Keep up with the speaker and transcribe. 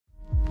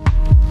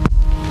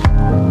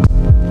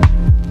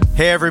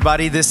Hey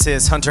everybody, this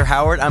is Hunter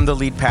Howard. I'm the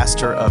lead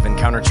pastor of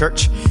Encounter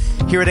Church.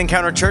 Here at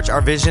Encounter Church, our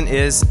vision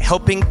is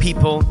helping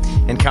people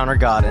encounter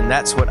God, and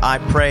that's what I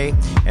pray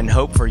and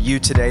hope for you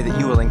today, that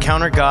you will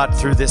encounter God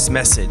through this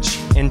message.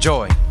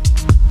 Enjoy.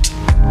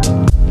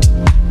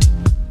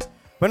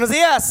 Buenos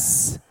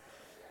dias.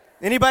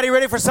 Anybody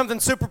ready for something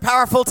super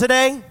powerful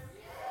today?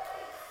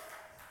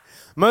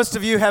 Most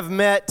of you have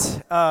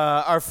met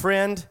our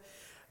friend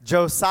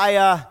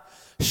Josiah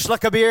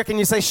Schluckabir. Can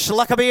you say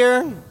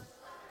Schluckabir?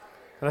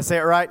 Did I say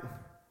it right?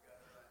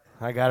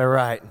 I got it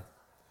right.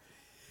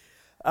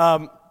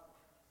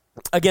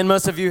 Again,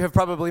 most of you have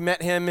probably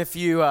met him. If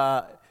you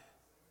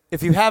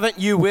haven't,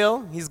 you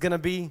will. He's going to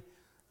be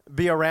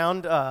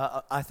around,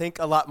 I think,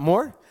 a lot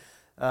more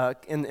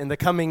in the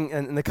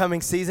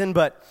coming season.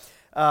 But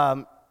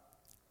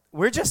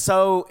we're just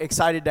so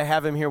excited to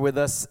have him here with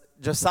us.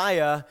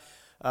 Josiah,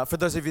 for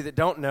those of you that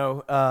don't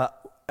know,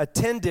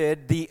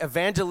 attended the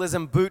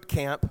evangelism boot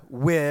camp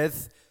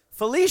with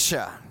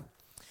Felicia.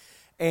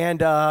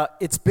 And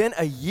it's been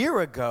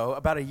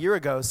about a year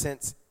ago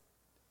since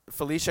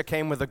Felicia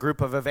came with a group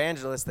of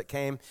evangelists that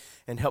came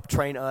and helped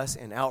train us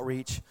in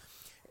outreach.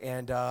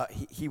 And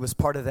he was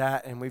part of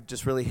that, and we've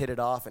just really hit it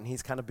off. And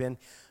he's kind of been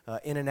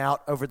in and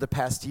out over the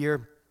past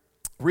year.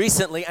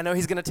 Recently, I know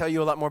he's going to tell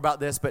you a lot more about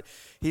this, but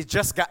he's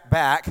just got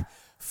back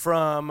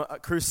from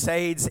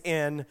crusades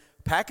in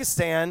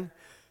Pakistan,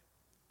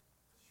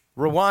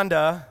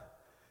 Rwanda,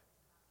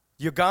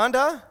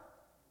 Uganda,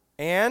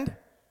 and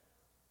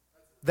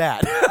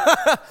that.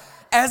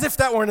 As if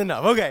that weren't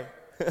enough. Okay.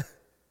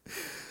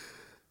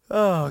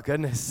 Oh,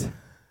 goodness.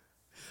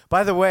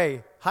 By the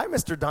way, hi,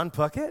 Mr. Don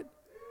Puckett.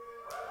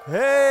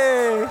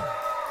 Hey.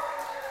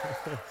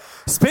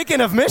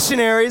 Speaking of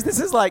missionaries, this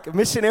is like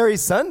Missionary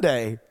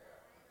Sunday.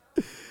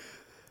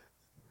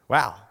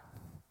 Wow.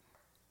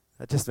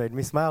 That just made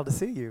me smile to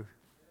see you.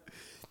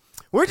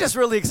 We're just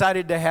really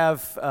excited to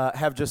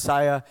have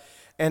Josiah.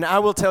 And I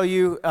will tell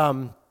you,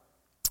 I've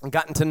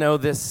gotten to know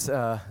this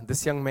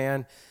young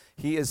man.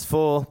 He is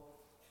full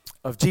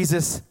of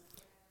Jesus,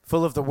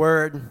 full of the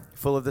Word,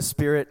 full of the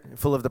Spirit,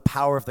 full of the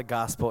power of the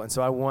gospel. And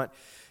so I want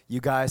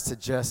you guys to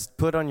just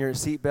put on your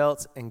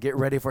seatbelts and get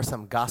ready for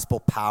some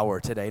gospel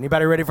power today.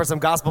 Anybody ready for some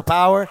gospel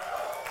power?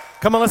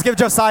 Come on, let's give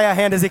Josiah a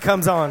hand as he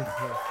comes on.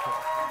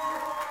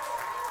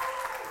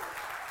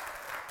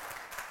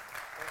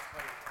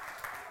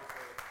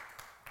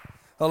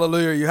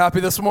 Hallelujah. You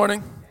happy this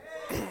morning?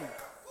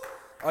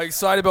 Are you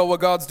excited about what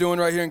God's doing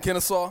right here in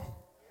Kennesaw?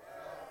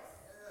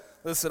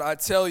 Listen, I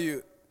tell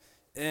you,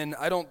 and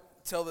I don't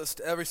tell this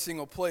to every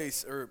single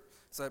place, or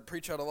I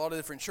preach at a lot of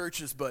different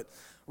churches, but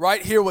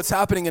right here, what's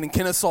happening in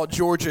Kennesaw,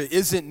 Georgia,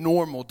 isn't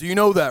normal. Do you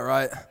know that,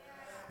 right?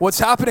 What's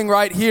happening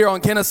right here on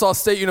Kennesaw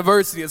State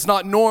University is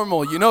not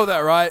normal. You know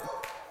that, right?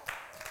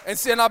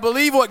 And I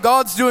believe what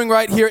God's doing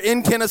right here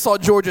in Kennesaw,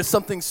 Georgia, is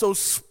something so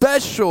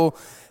special,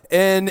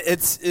 and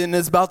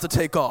it's about to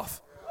take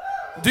off.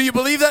 Do you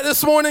believe that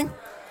this morning?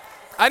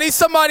 I need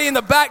somebody in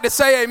the back to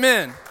say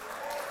amen.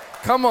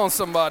 Come on,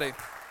 somebody.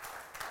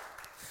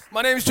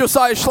 My name is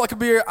Josiah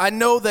Schluckabir. I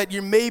know that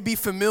you may be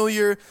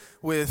familiar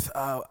with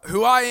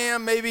who I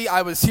am. Maybe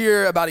I was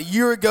here about a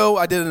year ago.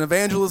 I did an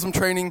evangelism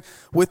training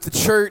with the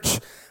church.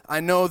 I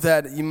know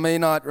that you may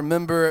not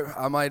remember.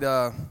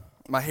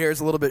 My hair is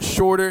a little bit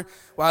shorter.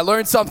 Well, I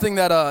learned something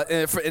that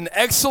in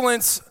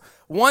excellence,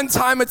 one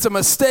time it's a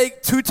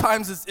mistake, two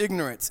times it's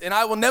ignorance. And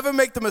I will never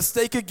make the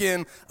mistake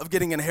again of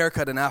getting a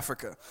haircut in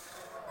Africa.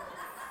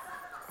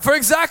 For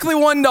exactly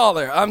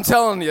 $1, I'm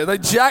telling you. They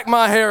jacked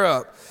my hair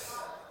up.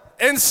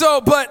 And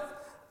so,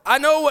 but I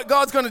know what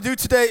God's going to do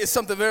today is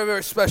something very,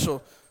 very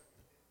special.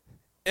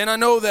 And I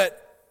know that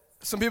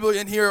some people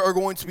in here are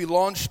going to be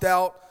launched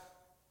out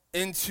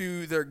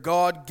into their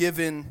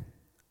God-given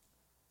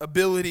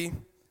ability,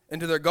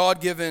 into their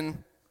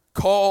God-given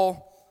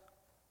call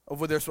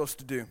of what they're supposed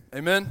to do.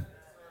 Amen?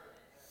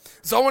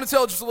 So I want to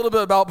tell just a little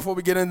bit about, before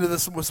we get into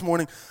this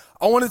morning,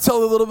 I want to tell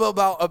you a little bit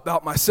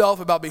about myself,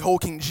 about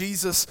beholding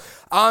Jesus.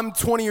 I'm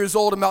 20 years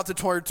old, I'm about to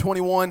turn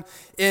 21,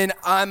 and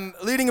I'm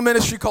leading a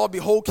ministry called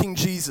Behold King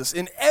Jesus.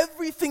 And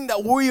everything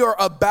that we are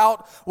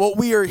about, what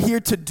we are here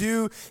to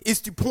do, is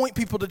to point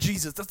people to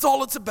Jesus. That's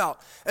all it's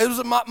about. It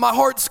was my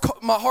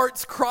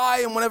heart's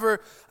cry, and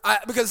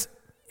because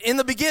in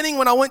the beginning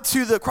when I went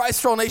to the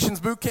Christ for All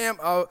Nations boot camp,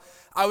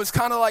 I was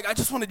kind of like, I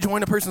just want to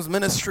join a person's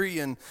ministry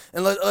and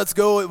let's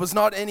go. It was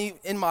not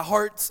in my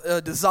heart's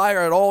desire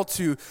at all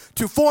to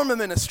form a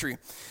ministry.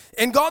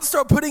 And God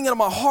started putting it in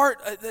my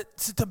heart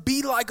to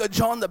be like a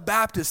John the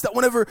Baptist, that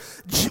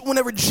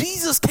whenever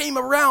Jesus came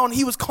around,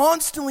 he was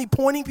constantly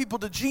pointing people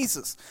to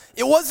Jesus.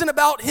 It wasn't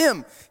about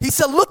him. He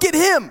said, look at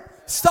him.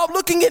 Stop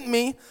looking at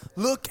me.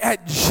 Look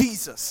at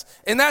Jesus.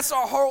 And that's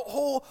our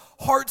whole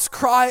heart's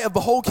cry of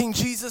Behold King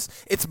Jesus.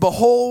 It's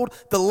behold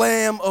the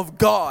Lamb of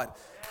God.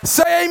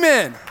 Say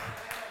amen.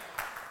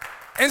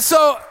 And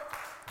so,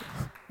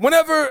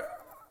 whenever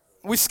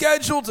we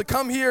scheduled to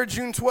come here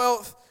June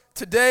 12th,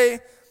 today,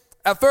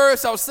 at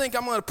first I was thinking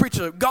I'm going to preach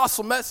a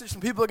gospel message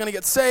and people are going to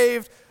get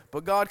saved.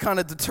 But God kind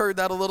of deterred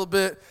that a little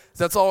bit.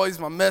 That's always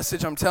my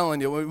message, I'm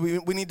telling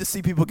you. We need to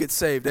see people get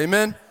saved.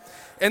 Amen?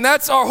 And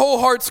that's our whole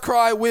heart's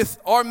cry with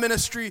our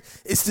ministry,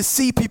 is to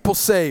see people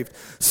saved.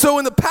 So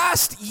in the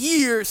past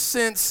year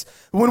since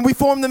when we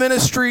formed the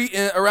ministry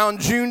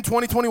around June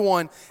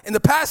 2021, in the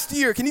past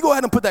year, can you go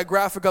ahead and put that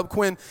graphic up,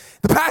 Quinn?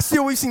 The past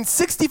year, we've seen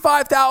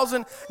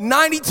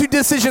 65,092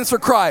 decisions for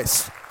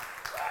Christ.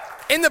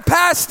 In the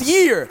past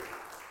year.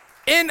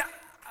 And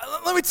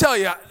let me tell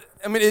you,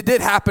 I mean, it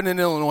did happen in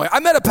Illinois. I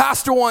met a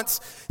pastor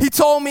once. He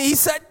told me, he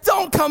said,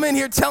 don't come in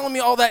here telling me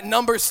all that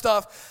number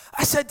stuff.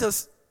 I said,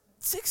 does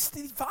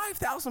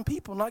 65,000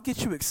 people not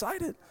get you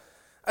excited?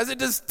 I said,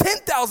 does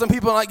 10,000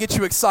 people not get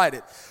you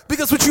excited?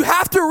 Because what you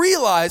have to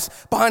realize,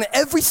 behind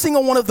every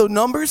single one of those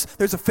numbers,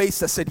 there's a face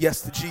that said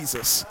yes to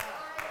Jesus.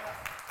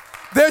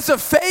 There's a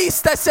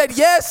face that said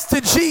yes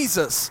to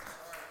Jesus.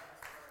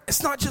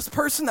 It's not just a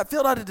person that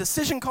filled out a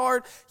decision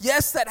card.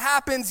 Yes, that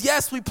happens.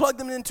 Yes, we plug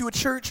them into a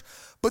church.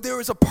 But there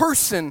was a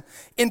person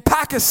in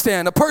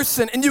Pakistan, a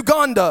person in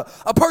Uganda,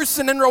 a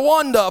person in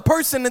Rwanda, a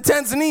person in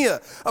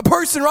Tanzania, a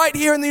person right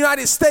here in the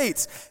United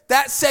States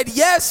that said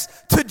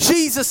yes to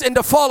Jesus and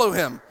to follow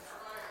him.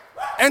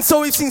 And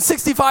so we've seen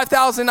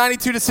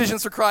 65,092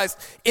 decisions for Christ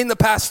in the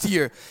past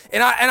year.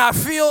 And I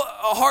feel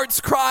a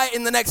heart's cry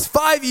in the next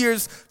 5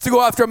 years to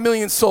go after 1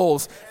 million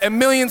souls and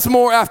millions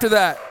more after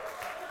that.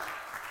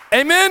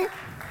 Amen?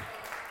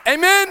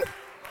 Amen?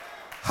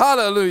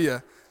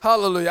 Hallelujah.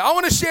 Hallelujah. I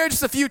want to share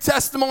just a few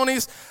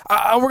testimonies.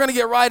 We're going to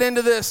get right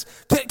into this.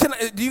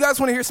 Do you guys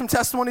want to hear some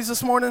testimonies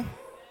this morning?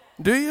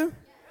 Do you?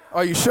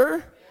 Are you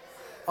sure?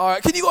 All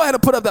right. Can you go ahead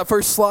and put up that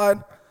first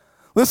slide?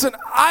 Listen,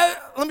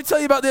 let me tell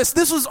you about this.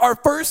 This was our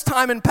first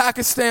time in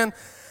Pakistan.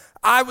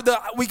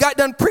 We got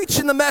done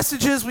preaching the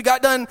messages. We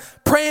got done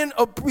praying.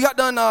 We got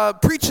done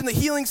preaching the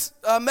healing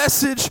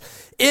message.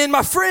 And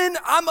my friend,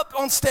 I'm up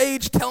on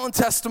stage telling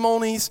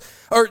testimonies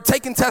or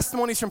taking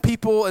testimonies from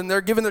people, and they're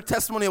giving their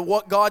testimony of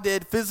what God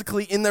did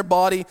physically in their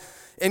body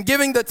and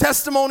giving the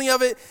testimony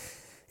of it.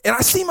 And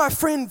I see my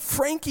friend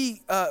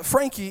Frankie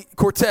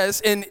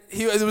Cortez, and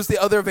it was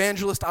the other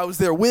evangelist I was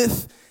there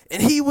with,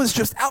 and he was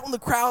just out in the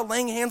crowd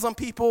laying hands on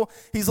people.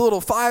 He's a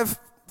little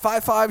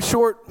 5'5"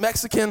 short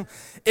Mexican,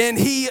 and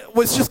he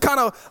was just kind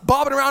of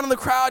bobbing around in the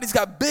crowd. He's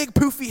got big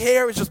poofy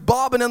hair. He's just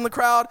bobbing in the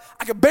crowd.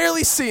 I could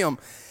barely see him.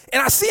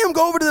 And I see him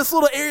go over to this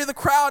little area of the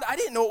crowd. I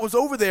didn't know it was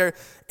over there.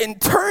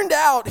 And turned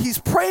out he's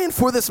praying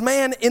for this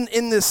man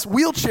in this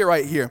wheelchair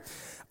right here.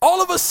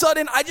 All of a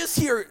sudden, I just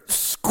hear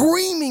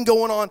screaming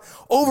going on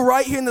over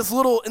right here in this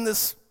little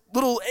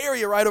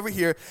area right over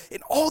here.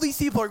 And all these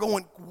people are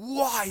going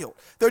wild.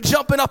 They're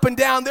jumping up and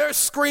down. They're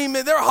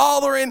screaming. They're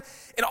hollering.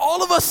 And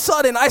all of a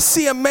sudden, I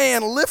see a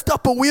man lift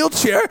up a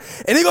wheelchair.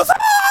 And he goes,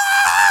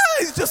 ah!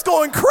 He's just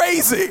going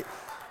crazy.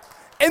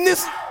 And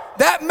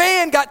that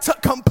man got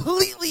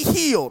completely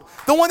healed.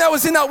 The one that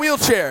was in that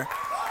wheelchair.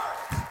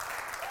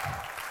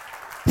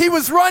 He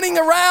was running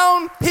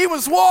around. He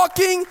was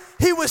walking.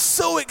 He was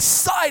so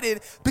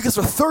excited because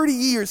for 30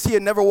 years, he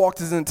had never walked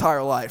his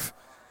entire life.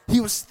 He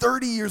was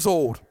 30 years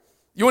old.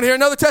 You want to hear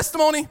another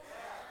testimony?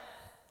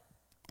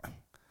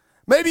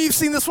 Maybe you've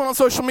seen this one on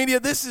social media.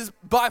 This is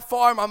by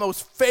far my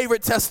most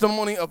favorite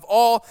testimony of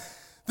all.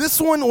 This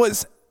one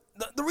was,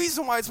 the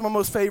reason why it's my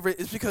most favorite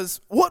is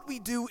because what we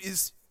do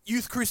is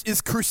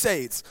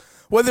crusades.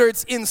 Whether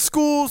it's in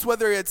schools,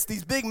 whether it's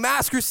these big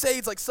mass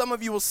crusades like some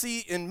of you will see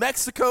in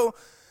Mexico.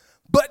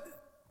 But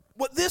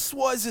what this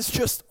was is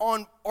just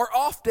on our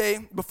off day,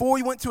 before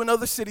we went to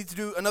another city to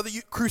do another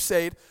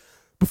crusade,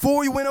 before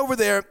we went over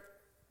there,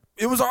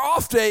 it was our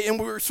off day and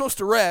we were supposed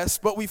to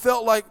rest, but we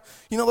felt like,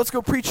 let's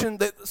go preaching.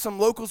 That some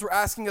locals were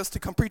asking us to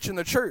come preach in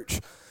the church.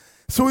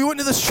 So we went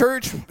to this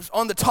church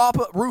on the top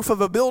roof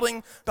of a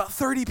building, about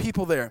 30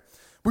 people there.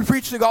 We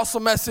preached the gospel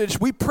message.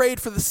 We prayed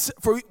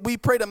we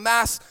prayed a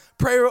mass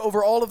prayer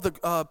over all of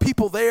the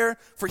people there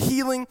for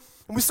healing,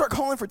 and we start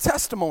calling for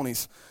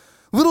testimonies.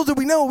 Little did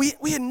we know,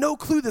 we had no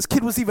clue this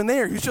kid was even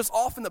there. He was just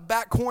off in the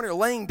back corner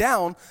laying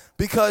down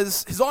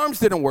because his arms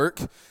didn't work,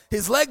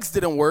 his legs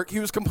didn't work. He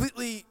was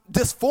completely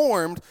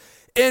disformed,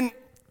 and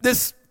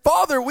this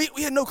father, we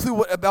had no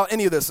clue about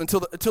any of this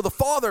until the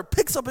father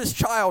picks up his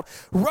child,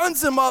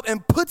 runs him up,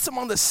 and puts him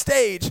on the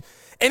stage.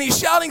 And he's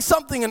shouting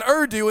something in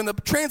Urdu, and the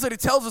translator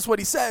tells us what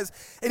he says.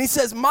 And he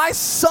says, my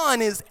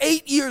son is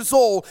 8 years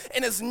old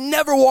and has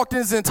never walked in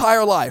his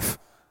entire life.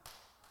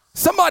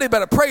 Somebody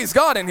better praise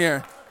God in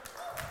here.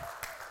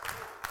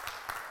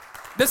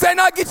 Does that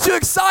not get you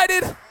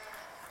excited?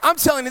 I'm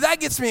telling you,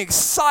 that gets me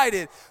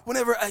excited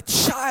whenever a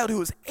child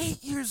who is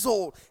 8 years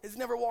old has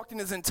never walked in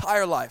his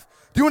entire life.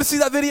 Do you want to see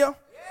that video?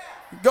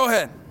 Yeah. Go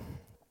ahead.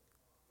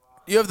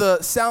 You have the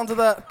sound of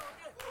that?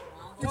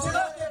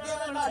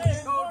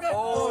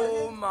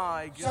 Oh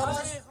my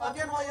God. So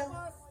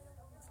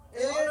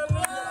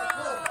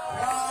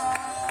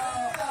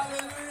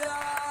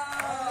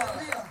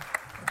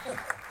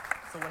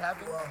what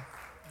happened? Well,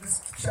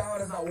 this child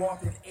has not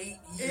walked in 8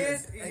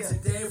 years. And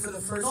today, for the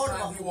first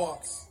time, he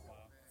walks.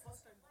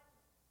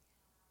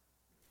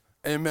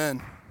 Amen.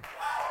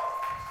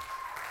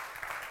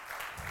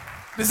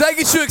 Does that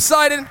get you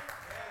excited?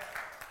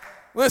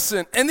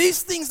 Listen, and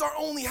these things aren't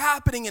only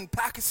happening in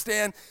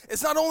Pakistan.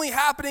 It's not only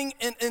happening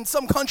in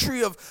some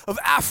country of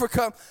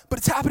Africa, but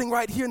it's happening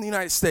right here in the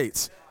United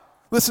States.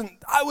 Listen,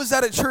 I was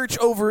at a church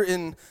over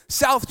in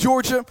South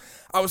Georgia.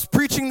 I was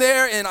preaching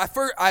there, and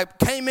I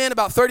came in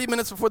about 30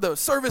 minutes before the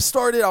service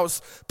started. I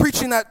was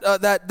preaching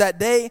that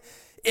day,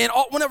 and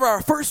whenever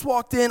I first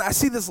walked in, I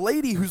see this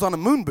lady who's on a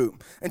moon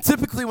boot. And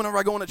typically, whenever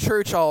I go into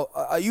church,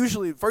 I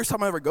usually, first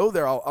time I ever go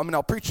there,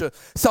 I'll preach a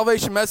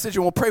salvation message,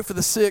 and we'll pray for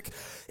the sick.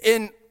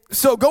 And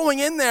so going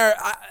in there,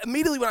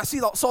 immediately when I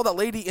saw that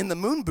lady in the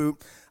moon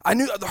boot, I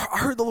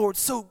heard the Lord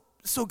so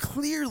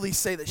clearly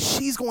say that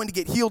she's going to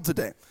get healed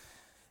today.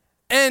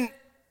 And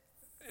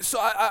so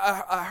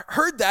I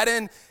heard that,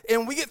 and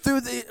we're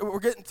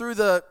getting through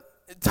the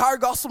entire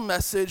gospel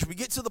message. We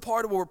get to the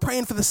part where we're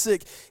praying for the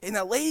sick, and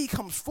that lady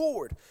comes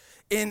forward,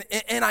 and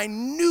I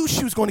knew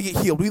she was going to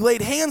get healed. We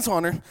laid hands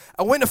on her.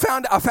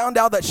 I found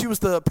out that she was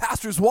the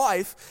pastor's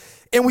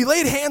wife, and we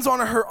laid hands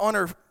on her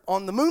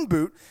on the moon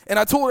boot, and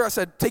I told her, I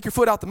said, take your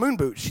foot out the moon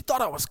boot. She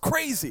thought I was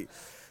crazy.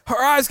 Her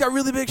eyes got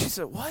really big. She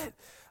said, what?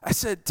 I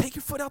said, take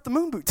your foot out the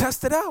moon boot.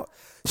 Test it out.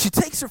 She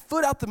takes her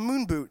foot out the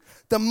moon boot.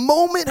 The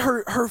moment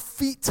her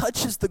feet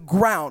touches the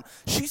ground,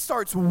 she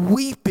starts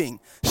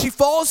weeping. She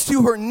falls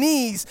to her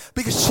knees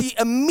because she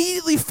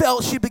immediately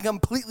felt she'd been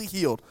completely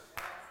healed.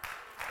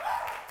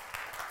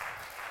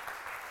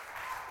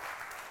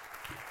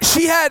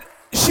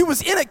 She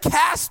was in a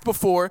cast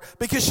before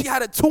because she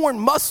had a torn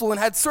muscle and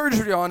had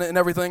surgery on it and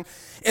everything.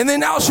 And then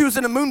now she was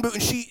in a moon boot,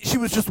 and she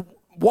was just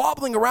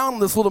wobbling around in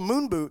this little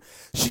moon boot.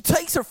 She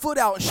takes her foot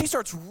out and she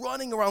starts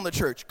running around the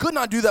church. Could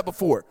not do that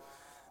before.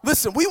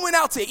 Listen, we went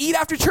out to eat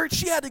after church.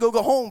 She had to go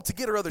home to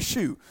get her other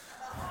shoe.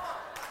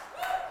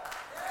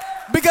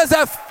 Because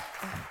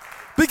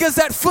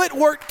that foot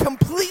worked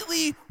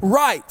completely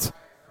right.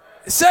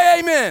 Say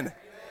amen.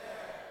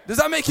 Does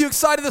that make you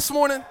excited this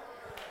morning?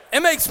 It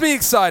makes me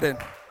excited.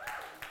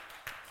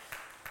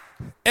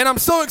 And I'm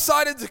so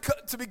excited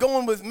to be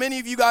going with many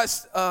of you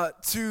guys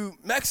to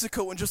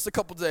Mexico in just a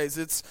couple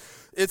days.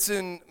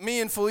 Me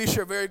and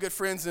Felicia are very good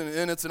friends,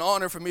 and it's an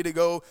honor for me to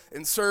go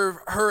and serve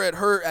her at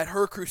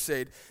her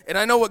crusade. And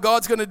I know what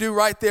God's going to do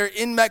right there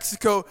in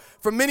Mexico.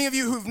 For many of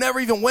you who've never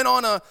even went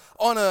on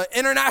a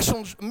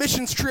international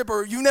missions trip,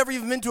 or you've never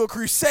even been to a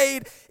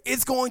crusade,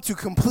 it's going to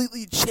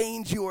completely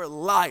change your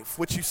life,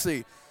 what you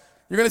see.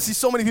 You're going to see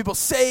so many people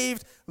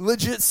saved,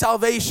 legit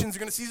salvations. You're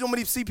going to see so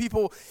many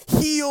people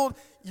healed.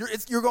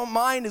 Your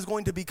mind is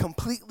going to be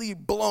completely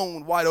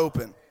blown wide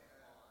open.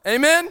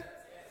 Amen?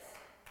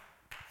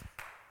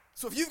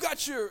 So if you've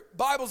got your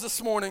Bibles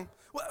this morning,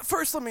 well,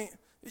 first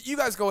you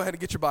guys go ahead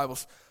and get your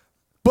Bibles.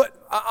 But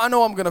I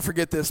know I'm going to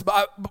forget this.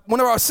 But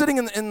whenever I was sitting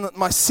in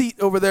my seat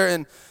over there,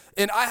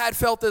 and I had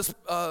felt this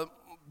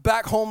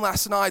back home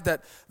last night,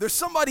 that there's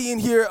somebody in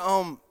here,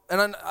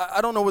 and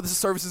I don't know where this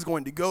service is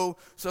going to go,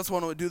 so that's why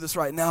I'm going to do this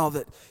right now,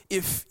 that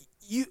if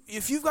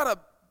you've got a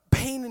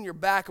pain in your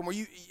back, and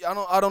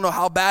I don't know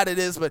how bad it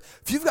is, but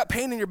if you've got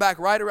pain in your back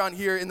right around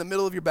here in the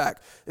middle of your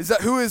back,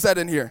 who is that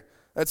in here?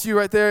 That's you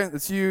right there?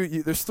 That's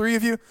you. There's three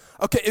of you?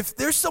 Okay, if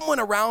there's someone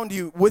around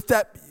you with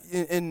that,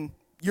 and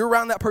you're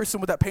around that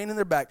person with that pain in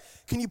their back,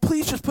 can you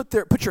please just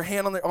put your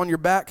hand on your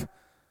back?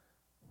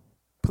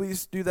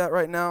 Please do that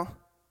right now.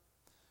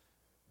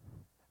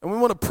 And we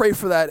want to pray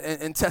for that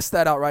and test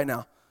that out right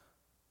now.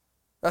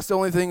 That's the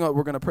only thing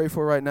we're going to pray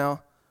for right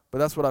now, but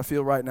that's what I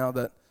feel right now.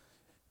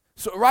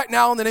 So right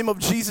now, in the name of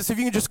Jesus, if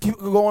you can just keep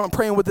going on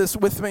praying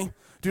with me.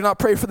 Do not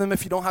pray for them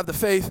if you don't have the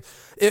faith.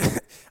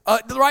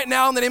 Right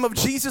now, in the name of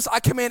Jesus,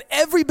 I command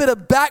every bit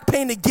of back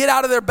pain to get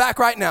out of their back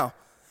right now.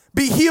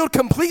 Be healed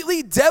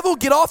completely. Devil,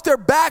 get off their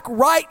back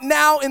right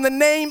now in the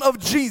name of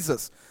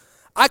Jesus.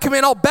 I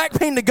command all back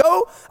pain to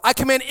go. I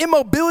command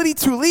immobility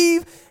to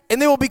leave,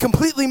 and they will be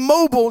completely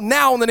mobile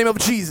now in the name of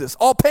Jesus.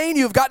 All pain,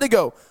 you have got to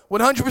go.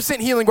 100%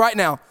 healing right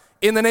now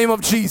in the name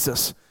of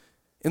Jesus.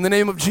 In the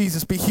name of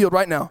Jesus, be healed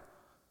right now.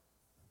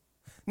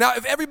 Now,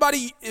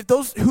 if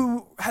those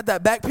who had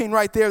that back pain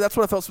right there, that's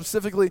what I felt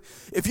specifically.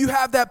 If you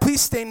have that,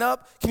 please stand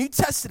up. Can you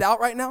test it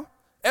out right now?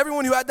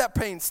 Everyone who had that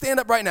pain, stand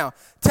up right now.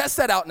 Test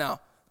that out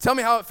now. Tell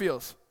me how it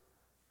feels.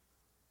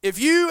 If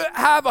you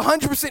have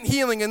 100%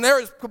 healing and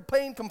there is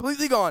pain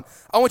completely gone,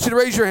 I want you to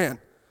raise your hand.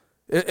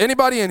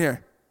 Anybody in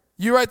here?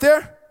 You right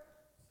there?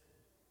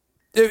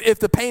 If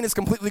the pain is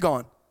completely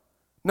gone.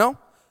 No?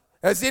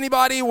 Has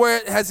anybody where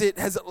it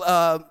has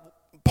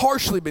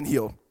partially been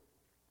healed?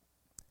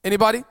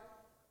 Anybody?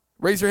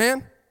 Raise your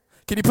hand.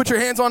 Can you put your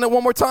hands on it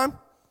one more time?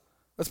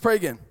 Let's pray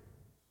again.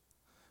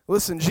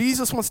 Listen,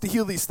 Jesus wants to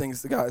heal these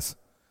things, guys.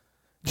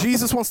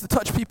 Jesus wants to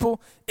touch people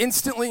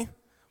instantly.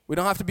 We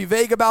don't have to be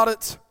vague about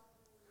it.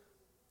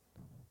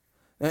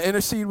 Now,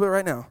 intercede with it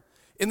right now.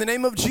 In the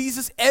name of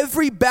Jesus,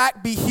 every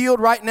back be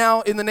healed right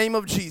now in the name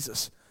of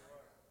Jesus.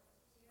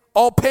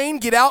 All pain,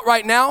 get out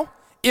right now.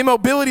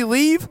 Immobility,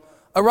 leave.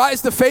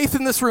 Arise to faith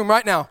in this room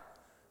right now.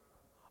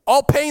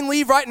 All pain,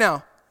 leave right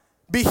now.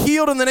 Be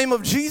healed in the name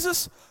of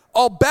Jesus.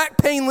 All back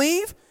pain,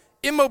 leave.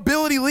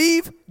 immobility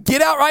leave,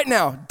 get out right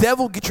now.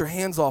 Devil, get your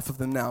hands off of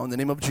them now in the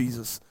name of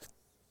Jesus.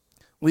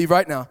 Leave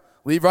right now.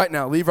 Leave right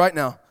now. Leave right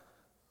now.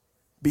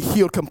 Be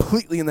healed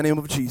completely in the name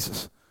of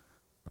Jesus.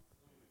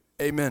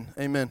 Amen.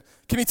 Amen.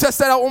 Can you test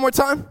that out one more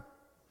time?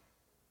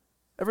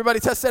 Everybody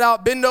test it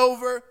out. Bend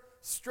over,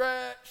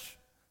 stretch,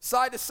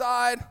 side to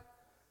side,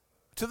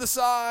 to the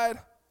side,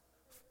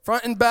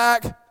 front and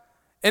back.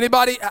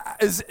 Anybody,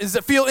 does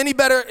it feel any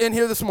better in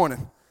here this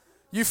morning?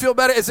 You feel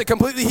better? Is it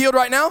completely healed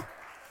right now?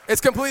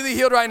 It's completely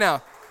healed right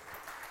now.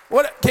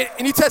 What?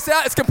 Can you test it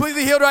out? It's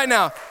completely healed right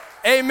now.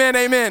 Amen,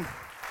 amen.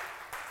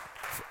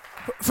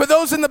 For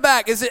those in the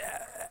back, is it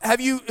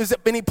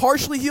been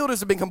partially healed or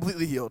has it been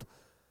completely healed?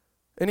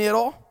 Any at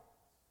all?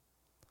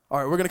 All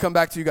right, we're going to come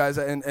back to you guys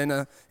in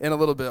a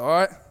little bit, all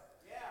right?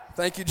 Yeah.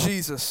 Thank you,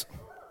 Jesus.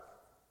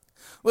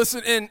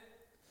 Listen, and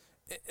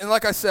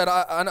like I said,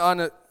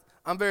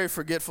 I'm very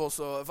forgetful,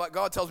 so if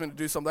God tells me to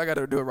do something, I got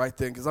to do it right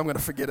then because I'm going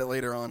to forget it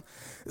later on.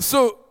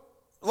 So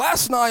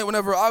last night,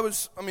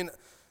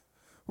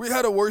 we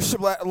had a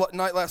worship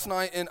night last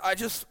night, and I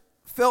just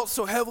felt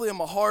so heavily in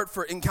my heart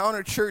for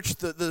Encounter Church,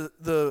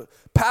 the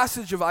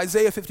passage of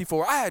Isaiah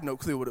 54. I had no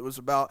clue what it was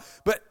about,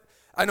 but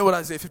I know what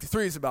Isaiah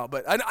 53 is about,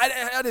 but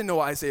I didn't know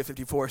what Isaiah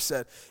 54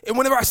 said. And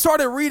whenever I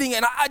started reading,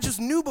 and I just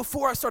knew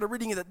before I started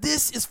reading it that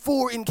this is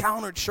for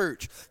Encounter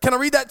Church. Can I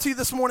read that to you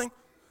this morning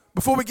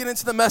before we get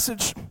into the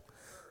message?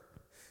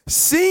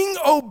 Sing,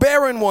 O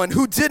barren one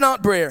who did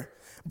not bear.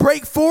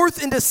 Break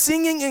forth into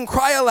singing and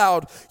cry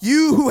aloud,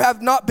 you who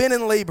have not been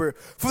in labor.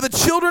 For the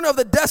children of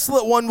the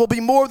desolate one will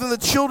be more than the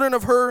children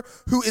of her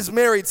who is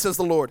married, says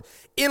the Lord.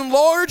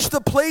 Enlarge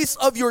the place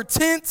of your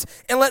tent,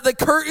 and let the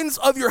curtains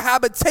of your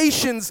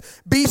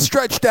habitations be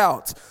stretched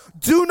out.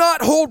 Do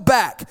not hold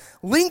back.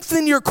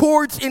 Lengthen your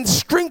cords and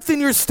strengthen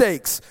your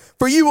stakes.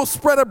 For you will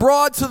spread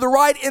abroad to the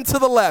right and to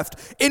the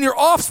left. And your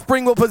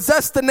offspring will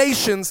possess the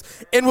nations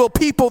and will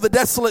people the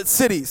desolate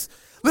cities.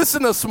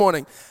 Listen this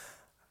morning.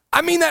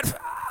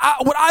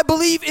 What I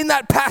believe in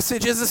that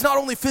passage is it's not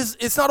only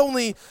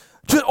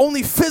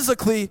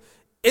physically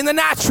in the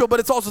natural, but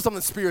it's also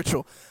something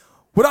spiritual.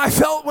 What I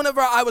felt whenever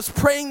I was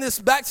praying this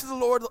back to the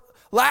Lord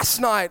last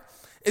night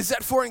is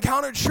that for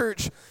Encounter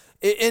Church,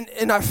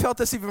 and I felt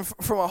this even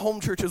from our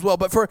home church as well,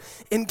 but for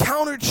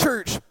Encounter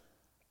Church,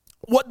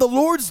 what the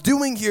Lord's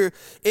doing here,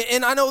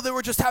 and I know they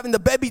were just having the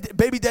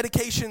baby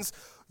dedications,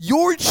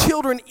 your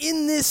children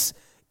in this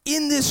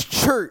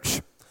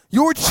church,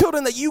 your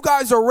children that you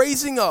guys are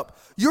raising up,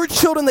 your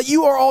children that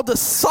you are all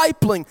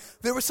discipling,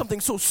 there was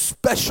something so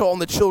special on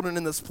the children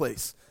in this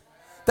place.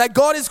 That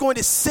God is going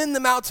to send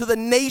them out to the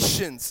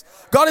nations.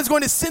 God is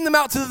going to send them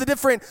out to the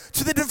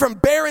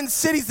different barren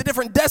cities, the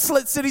different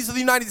desolate cities of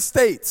the United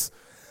States.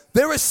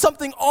 There is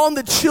something on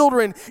the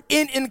children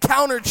in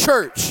Encounter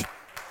Church.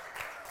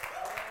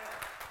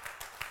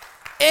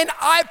 And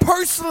I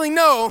personally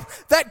know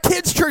that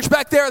kids' church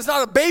back there is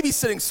not a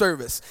babysitting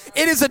service.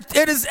 It is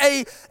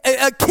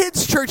a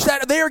kids' church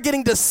that they are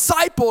getting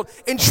discipled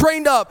and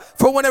trained up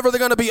for whenever they're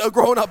going to be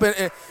grown up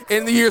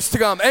in the years to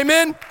come.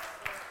 Amen?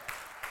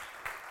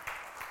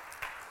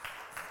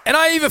 And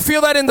I even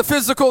feel that in the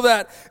physical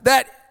that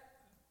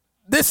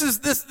this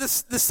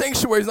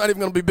sanctuary is not even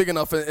going to be big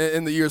enough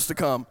in the years to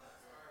come.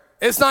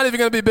 It's not even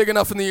going to be big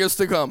enough in the years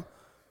to come.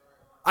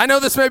 I know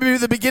this may be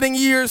the beginning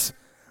years,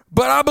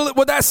 but I believe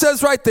what that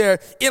says right there,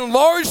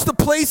 enlarge the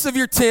place of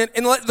your tent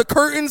and let the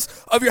curtains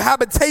of your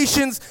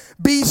habitations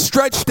be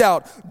stretched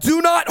out.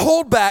 Do not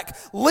hold back.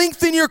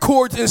 Lengthen your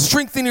cords and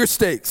strengthen your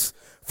stakes.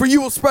 For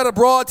you will spread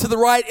abroad to the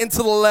right and to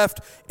the left,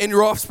 and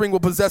your offspring will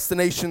possess the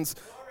nations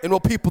and will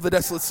people the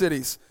desolate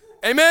cities.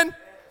 Amen?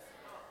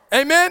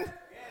 Amen? Yes.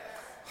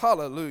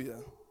 Hallelujah.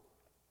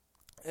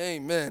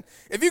 Amen.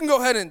 If you can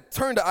go ahead and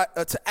turn to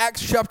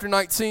Acts chapter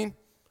 19.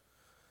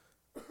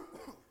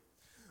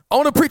 I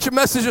want to preach a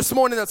message this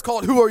morning that's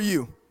called, Who Are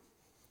You?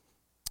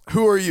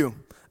 Who are you?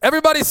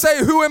 Everybody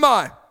say, Who am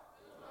I?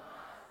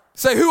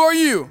 Say, Who are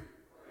you?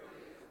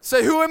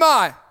 Say, Who am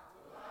I?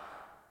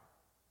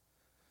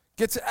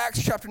 Get to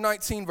Acts chapter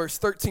 19, verse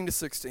 13 to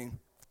 16.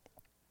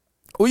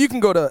 Well, you can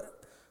go to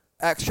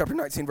Acts chapter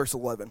 19, verse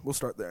 11. We'll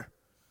start there.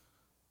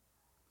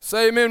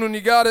 Say amen when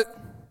you got it.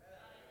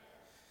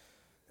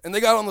 And they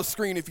got it on the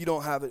screen if you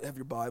don't have it, have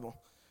your Bible.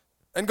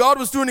 And God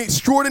was doing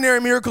extraordinary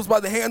miracles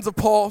by the hands of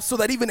Paul, so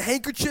that even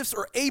handkerchiefs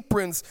or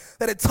aprons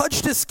that had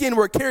touched his skin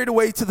were carried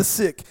away to the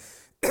sick.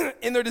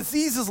 And their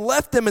diseases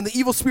left them, and the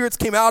evil spirits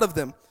came out of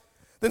them.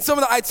 Then some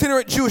of the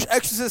itinerant Jewish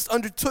exorcists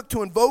undertook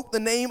to invoke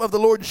the name of the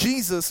Lord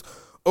Jesus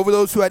over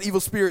those who had evil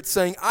spirits,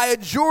 saying, I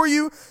adjure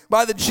you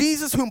by the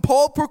Jesus whom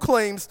Paul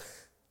proclaims.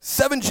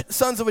 7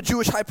 sons of a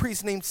Jewish high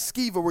priest named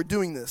Sceva were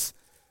doing this.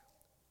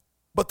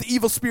 But the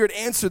evil spirit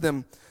answered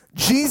them,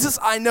 Jesus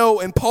I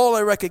know, and Paul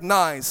I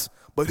recognize,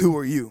 but who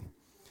are you?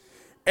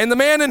 And the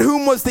man in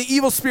whom was the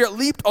evil spirit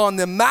leaped on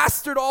them,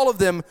 mastered all of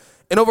them,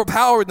 and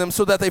overpowered them,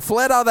 so that they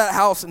fled out of that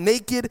house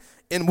naked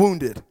and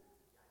wounded.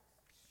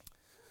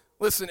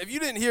 Listen, if you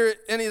didn't hear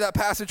any of that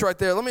passage right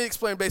there, let me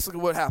explain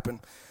basically what happened.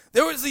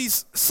 There was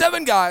these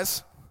 7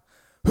 guys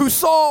who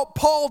saw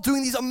Paul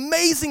doing these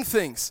amazing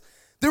things.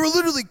 They were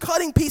literally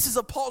cutting pieces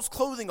of Paul's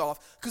clothing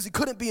off because he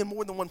couldn't be in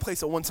more than one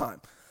place at one time.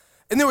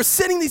 And they were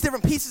sending these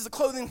different pieces of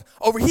clothing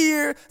over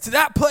here, to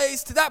that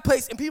place,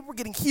 and people were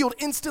getting healed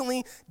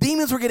instantly.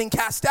 Demons were getting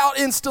cast out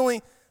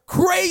instantly.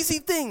 Crazy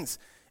things.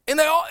 And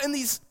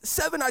these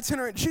 7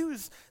 itinerant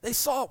Jews, they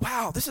saw,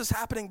 wow, this is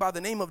happening by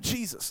the name of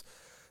Jesus.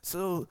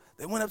 So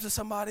they went up to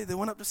somebody. They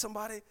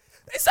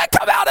said,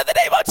 come out in the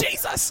name of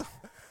Jesus.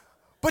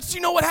 But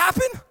you know what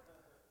happened?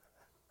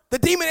 The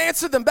demon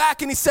answered them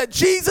back and he said,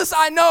 Jesus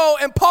I know,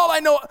 and Paul I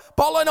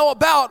know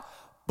about,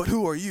 but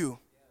who are you?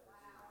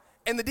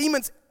 And the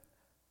demons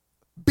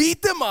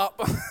beat them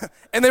up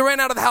and they ran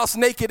out of the house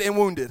naked and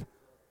wounded.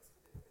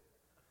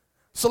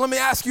 So let me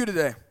ask you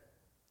today,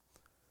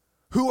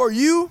 who are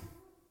you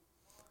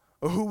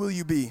or who will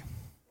you be?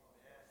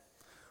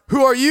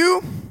 Who are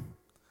you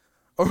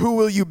or who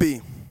will you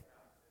be?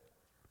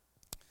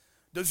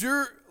 Does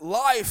the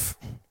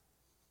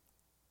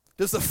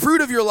fruit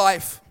of your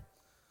life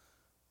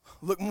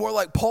look more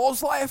like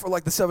Paul's life or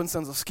like the 7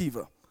 sons of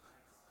Sceva?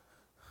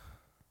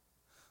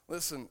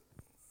 Listen,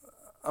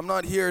 I'm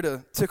not here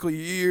to tickle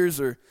your ears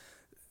or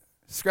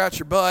scratch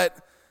your butt.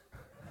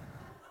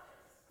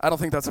 I don't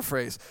think that's a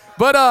phrase.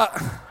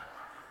 But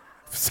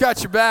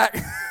scratch your back.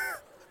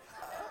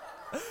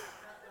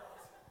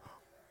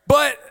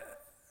 But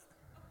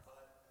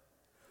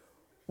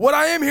what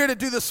I am here to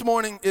do this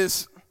morning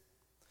is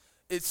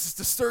it's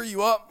to stir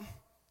you up,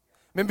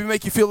 maybe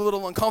make you feel a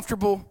little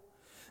uncomfortable,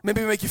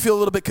 maybe make you feel a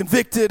little bit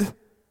convicted,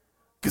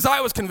 because I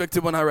was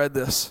convicted when I read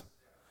this.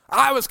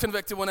 I was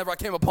convicted whenever I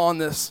came upon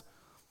this.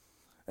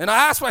 And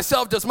I asked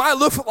myself, does my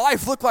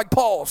life look like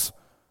Paul's?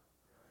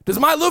 Does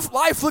my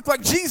life look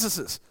like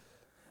Jesus's?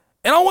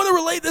 And I want to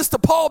relate this to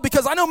Paul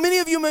because I know many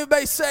of you may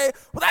say,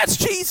 well, that's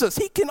Jesus.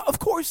 Of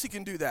course he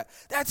can do that.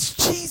 That's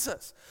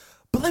Jesus.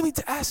 But let me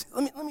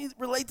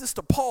relate this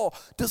to Paul.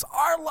 Does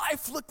our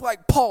life look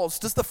like Paul's?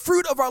 Does the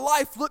fruit of our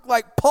life look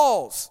like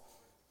Paul's?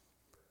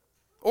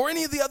 Or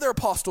any of the other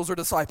apostles or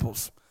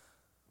disciples?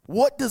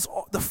 What does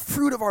the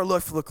fruit of our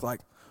life look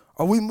like?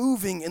 Are we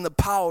moving in the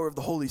power of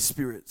the Holy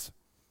Spirit?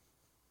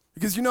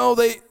 Because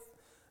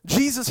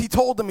Jesus, he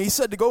told them, he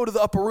said to go to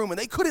the upper room, and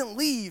they couldn't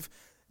leave.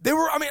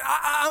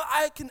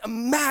 I can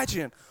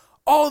imagine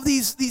all of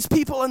these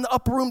people in the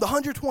upper room, the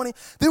 120,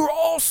 they were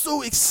all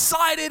so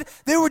excited.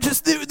 They were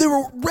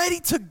ready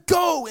to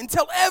go and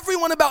tell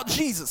everyone about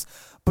Jesus.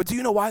 But do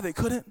you know why they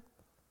couldn't?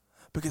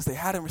 Because they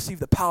hadn't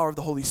received the power of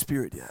the Holy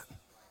Spirit yet.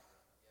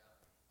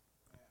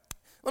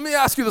 Let me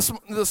ask you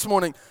this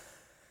morning.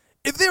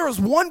 If there was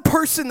one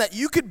person that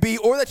you could be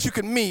or that you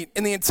could meet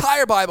in the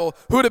entire Bible,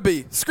 who would it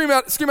be? Scream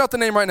out the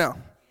name right now.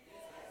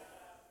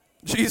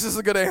 Jesus is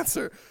a good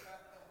answer.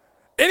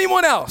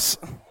 Anyone else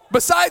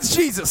besides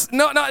Jesus?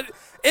 No, not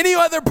any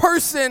other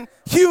person,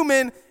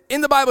 human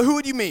in the Bible, who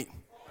would you meet?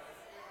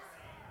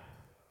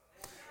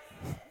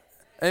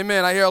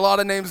 Amen. I hear a lot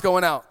of names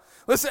going out.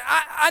 Listen,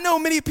 I know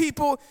many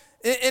people,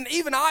 and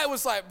even I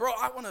was like, bro,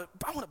 I want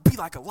to be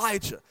like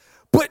Elijah.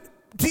 But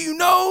do you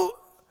know,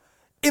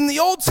 in the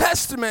Old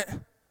Testament,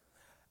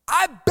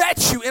 I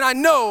bet you, and I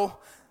know,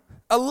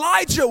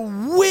 Elijah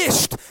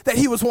wished that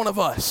he was one of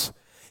us.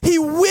 He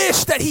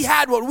wished that he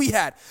had what we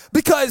had,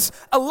 because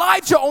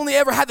Elijah only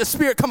ever had the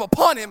Spirit come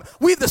upon him.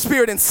 We have the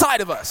Spirit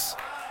inside of us.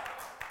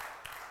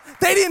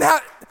 They did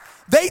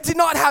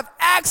not have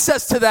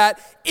access to that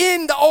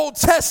in the Old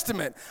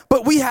Testament,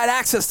 but we had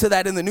access to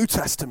that in the New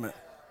Testament.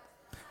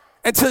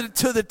 And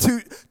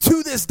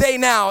to this day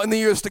now, in the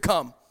years to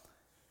come.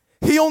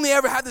 He only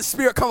ever had the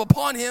Spirit come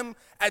upon him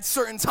at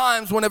certain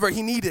times whenever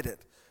he needed it.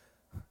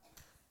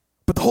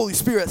 But the Holy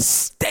Spirit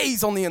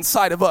stays on the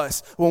inside of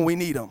us when we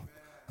need him.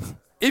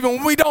 Even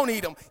when we don't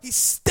need him, he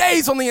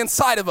stays on the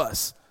inside of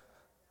us.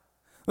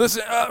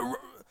 Listen,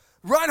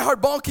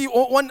 Reinhard Bonnke,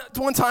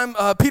 one time,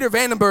 Peter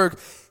Vandenberg,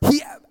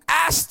 he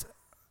asked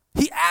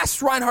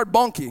Reinhard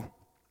Bonnke,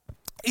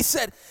 he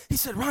said,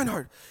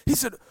 Reinhard, he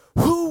said,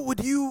 who are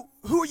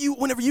you,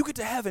 whenever you get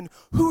to heaven,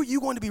 who are you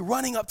going to be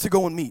running up to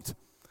go and meet?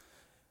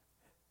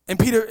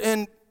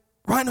 And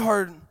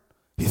Reinhard,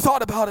 he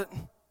thought about it,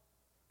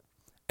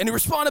 and he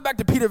responded back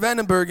to Peter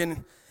Vandenberg,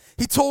 and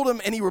he told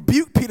him, and he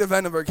rebuked Peter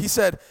Vandenberg. He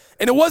said,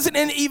 and it wasn't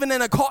even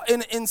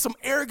in some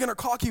arrogant or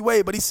cocky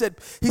way, but he said,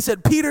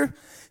 Peter,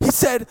 he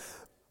said,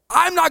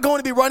 I'm not going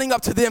to be running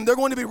up to them. They're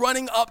going to be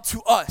running up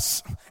to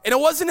us. And it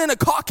wasn't in a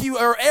cocky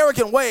or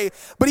arrogant way,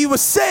 but he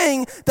was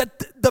saying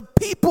that the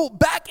people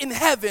back in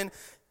heaven,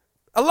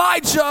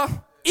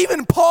 Elijah,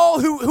 even Paul,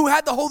 who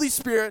had the Holy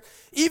Spirit,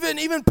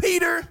 even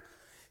Peter,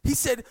 he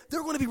said,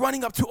 they're going to be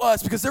running up to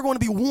us because they're going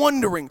to be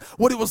wondering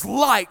what it was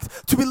like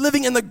to be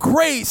living in the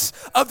grace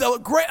of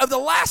the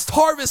last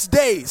harvest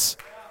days,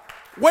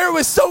 where it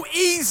was so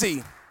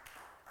easy.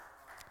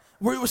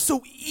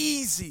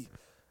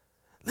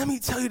 Let me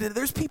tell you that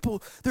there's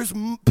people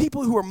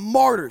who are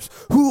martyrs,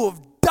 who have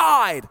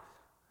died.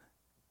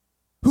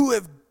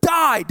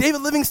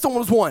 David Livingstone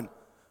was one.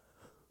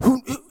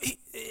 Who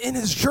in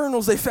his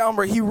journals they found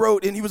where he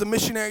wrote, and he was a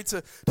missionary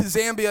to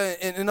Zambia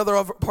and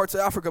other parts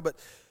of Africa, but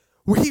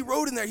where he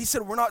wrote in there, he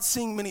said, we're not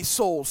seeing many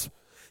souls.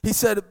 He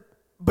said,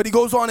 But he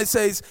goes on and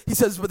says,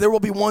 but there will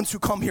be ones who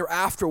come here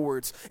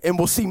afterwards and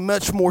will see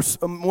much more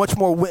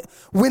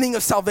winning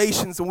of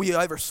salvations than we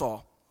ever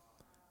saw.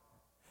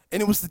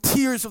 And it was the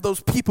tears of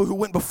those people who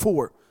went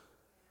before.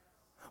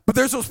 But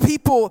there's those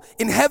people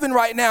in heaven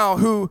right now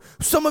who,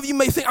 some of you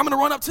may think, I'm going to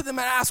run up to them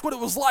and ask what it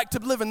was like to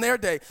live in their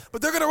day.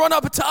 But they're going to run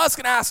up to us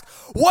and ask,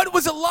 what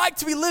was it like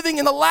to be living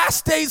in the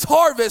last day's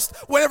harvest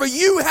whenever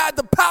you had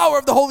the power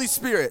of the Holy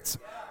Spirit?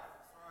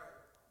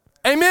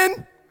 Yeah.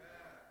 Amen?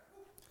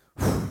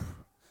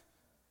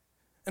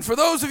 And for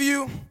those of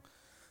you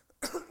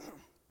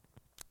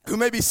who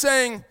may be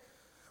saying,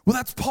 well,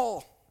 that's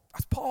Paul.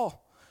 That's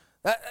Paul.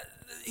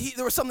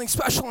 There was something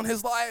special in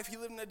his life. He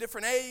lived in a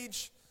different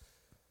age.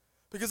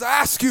 Because I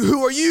ask you,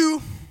 who are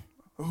you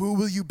or who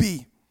will you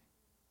be?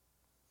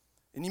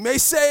 And you may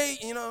say,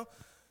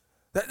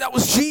 that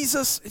was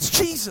Jesus. It's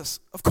Jesus.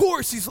 Of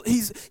course,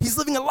 he's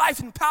living a life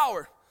in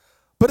power.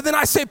 But then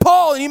I say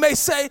Paul, and you may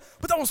say,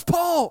 but that was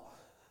Paul.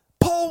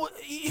 Paul,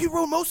 he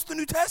wrote most of the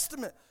New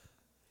Testament.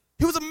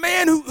 He was a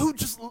man who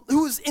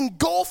was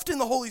engulfed in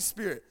the Holy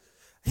Spirit.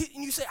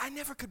 And you say, I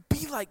never could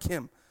be like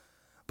him.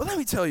 But let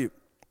me tell you,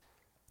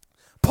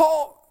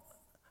 Paul,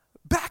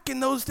 back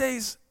in those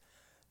days,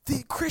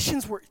 the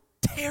Christians were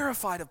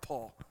terrified of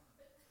Paul.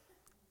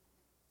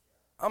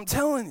 I'm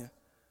telling you.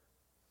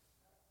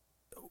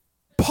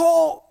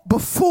 Paul,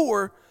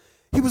 before,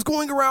 he was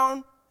going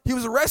around, he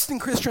was arresting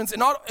Christians, and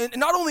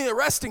not only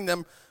arresting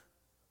them,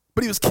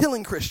 but he was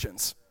killing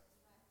Christians.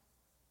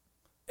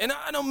 And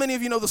I know many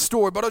of you know the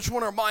story, but I just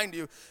want to remind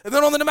you. And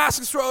then on the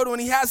Damascus Road, when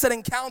he has that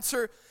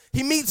encounter,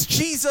 he meets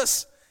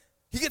Jesus.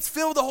 He gets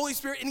filled with the Holy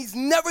Spirit, and he's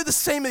never the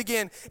same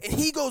again. And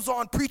he goes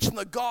on preaching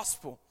the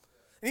gospel.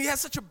 And he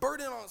has such a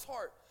burden on his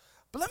heart.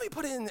 But let me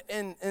put it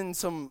in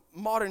some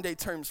modern day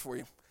terms for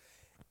you.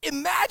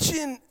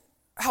 Imagine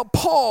how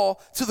Paul,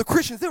 to the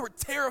Christians, they were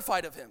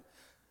terrified of him.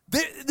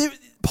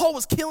 Paul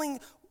was killing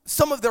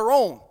some of their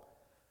own.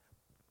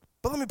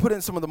 But let me put it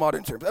in some of the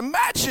modern terms.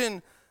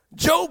 Imagine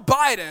Joe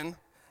Biden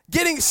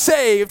getting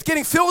saved,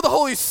 getting filled with the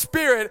Holy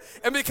Spirit,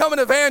 and becoming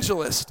an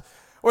evangelist.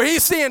 Where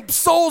he's seeing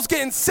souls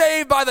getting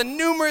saved by the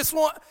numbers.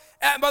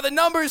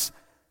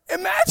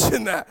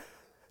 Imagine that.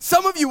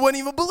 Some of you wouldn't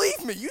even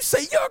believe me. You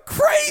say, you're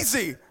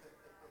crazy.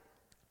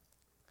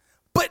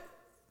 But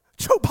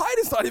Joe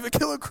Biden's not even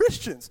killing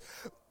Christians.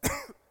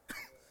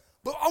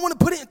 But I want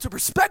to put it into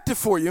perspective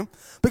for you,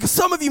 because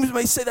some of you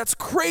may say that's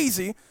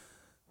crazy,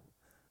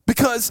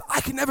 because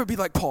I can never be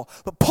like Paul.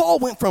 But Paul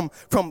went from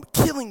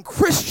killing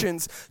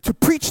Christians to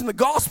preaching the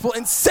gospel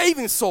and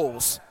saving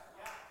souls.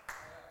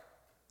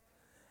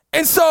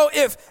 And so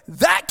if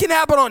that can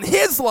happen on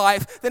his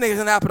life, then it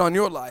can happen on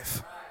your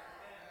life.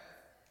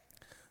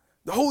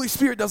 The Holy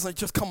Spirit doesn't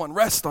just come and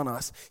rest on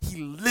us. He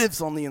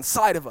lives on the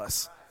inside of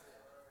us.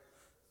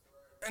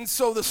 And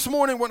so this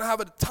morning we're going to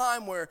have a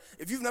time where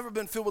if you've never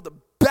been filled with the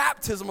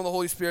baptism of the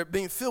Holy Spirit,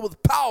 being filled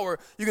with power,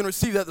 you're going to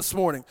receive that this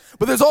morning.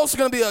 But there's also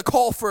going to be a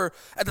call for,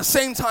 at the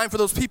same time, for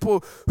those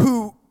people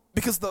who,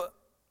 because the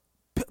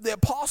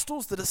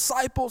apostles, the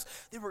disciples,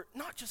 they were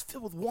not just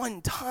filled with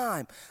one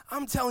time.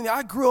 I'm telling you,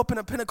 I grew up in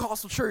a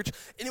Pentecostal church,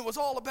 and it was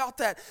all about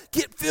that.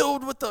 Get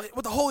filled with the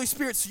Holy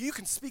Spirit so you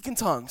can speak in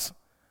tongues.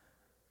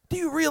 Do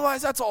you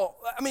realize that's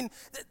all? I mean,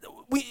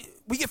 we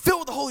get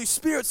filled with the Holy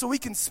Spirit so we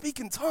can speak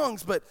in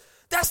tongues, but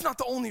that's not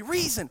the only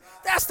reason.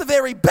 That's the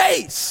very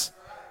base.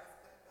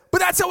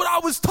 But that's what I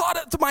was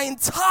taught to my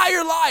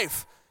entire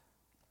life,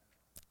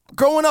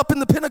 growing up in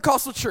the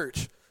Pentecostal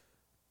church.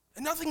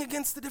 And nothing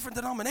against the different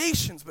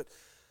denominations, but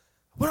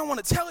what I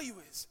want to tell you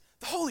is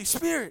the Holy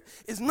Spirit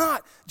is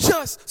not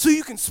just so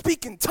you can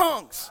speak in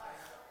tongues.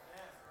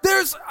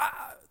 There's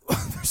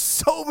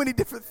so many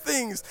different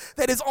things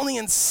that is on the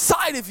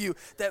inside of you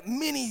that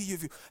many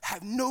of you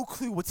have no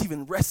clue what's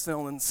even resting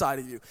on the inside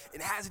of you.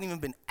 It hasn't even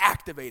been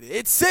activated.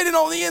 It's sitting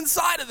on the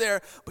inside of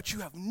there, but you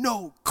have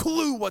no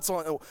clue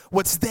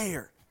what's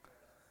there.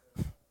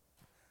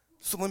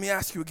 So let me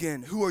ask you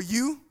again, who are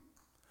you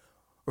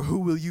or who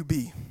will you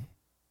be?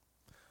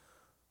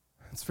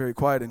 It's very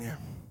quiet in here.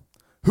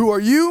 Who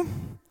are you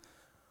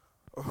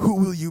or who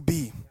will you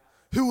be?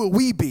 Who will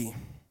we be?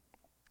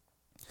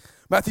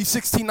 Matthew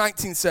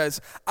 16:19 says,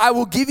 I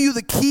will give you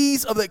the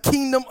keys of the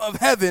kingdom of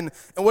heaven,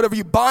 and whatever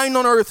you bind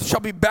on earth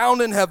shall be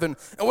bound in heaven,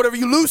 and whatever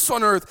you loose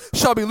on earth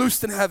shall be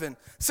loosed in heaven.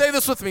 Say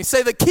this with me.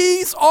 Say, the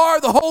keys are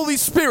the Holy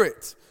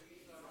Spirit.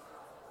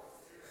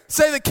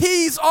 Say, the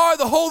keys are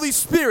the Holy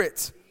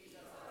Spirit.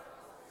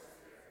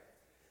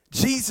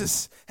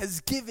 Jesus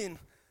has given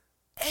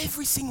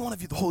every single one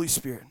of you the Holy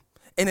Spirit,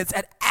 and it's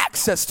at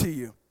access to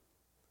you.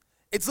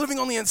 It's living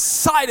on the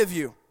inside of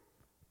you.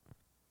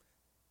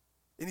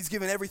 And he's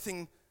given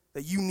everything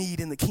that you need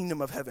in the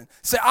kingdom of heaven.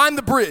 Say, I'm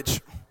the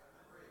bridge.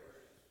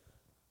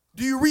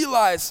 Do you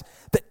realize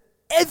that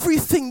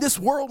everything this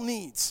world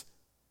needs,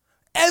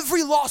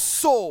 every lost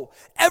soul,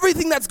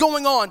 everything that's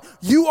going on,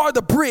 you are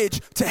the bridge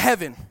to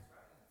heaven.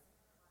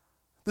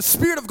 The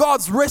Spirit of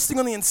God's resting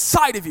on the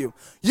inside of you.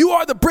 You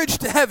are the bridge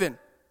to heaven.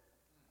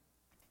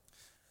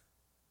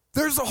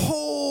 There's a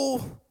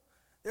whole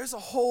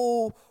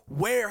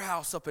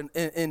warehouse up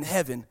in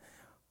heaven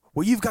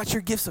Well, you've got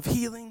your gifts of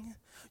healing.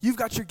 You've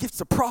got your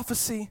gifts of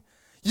prophecy.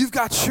 You've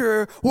got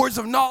your words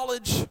of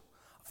knowledge.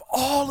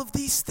 All of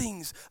these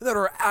things that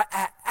are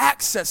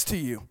access to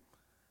you.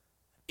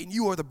 And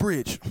you are the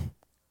bridge.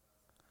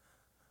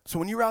 So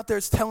when you're out there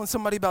telling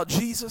somebody about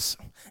Jesus,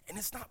 and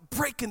it's not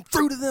breaking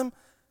through to them,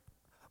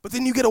 but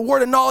then you get a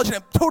word of knowledge and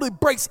it totally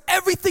breaks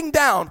everything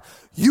down,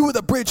 you are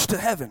the bridge to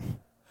heaven.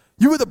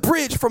 You are the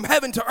bridge from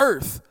heaven to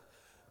earth.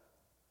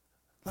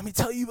 Let me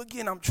tell you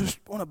again, I just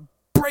want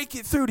to break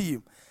it through to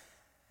you.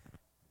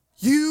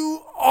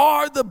 You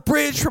are the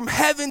bridge from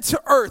heaven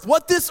to earth.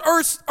 What this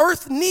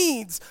earth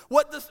needs,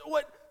 what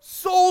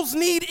souls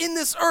need in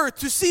this earth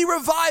to see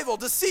revival,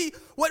 to see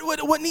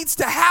what needs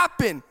to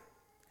happen,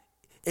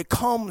 it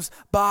comes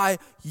by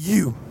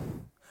you.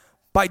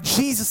 By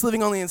Jesus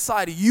living on the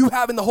inside of you,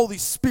 having the Holy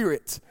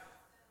Spirit.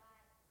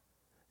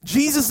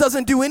 Jesus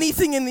doesn't do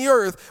anything in the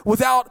earth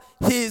without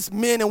his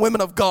men and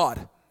women of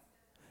God.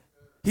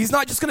 He's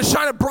not just going to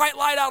shine a bright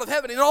light out of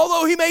heaven. And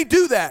although he may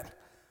do that,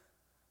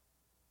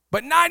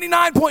 but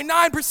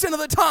 99.9% of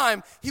the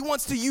time, he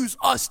wants to use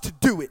us to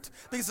do it.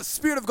 Because the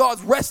Spirit of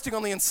God's resting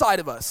on the inside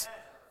of us.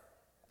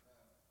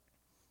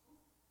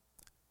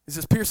 Is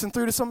this piercing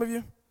through to some of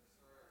you?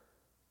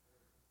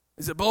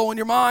 Is it blowing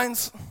your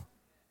minds?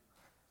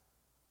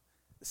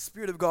 The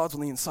Spirit of God's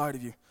on the inside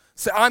of you.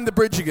 Say, I'm the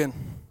bridge again.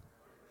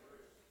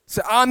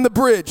 Say, I'm the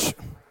bridge.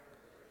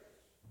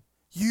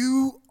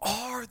 You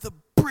are the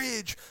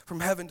bridge from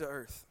heaven to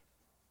earth.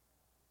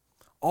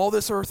 All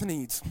this earth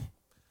needs,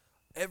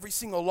 every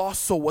single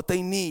lost soul, what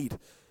they need,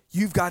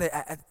 you've got it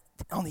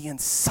on the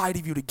inside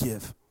of you to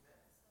give.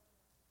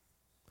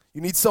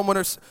 You need someone,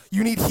 or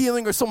you need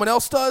healing, or someone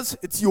else does,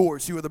 it's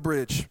yours. You are the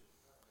bridge.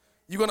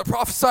 You're going to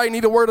prophesy, you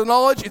need a word of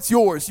knowledge, it's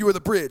yours. You are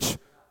the bridge.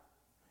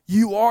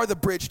 You are the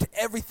bridge to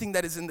everything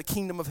that is in the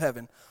kingdom of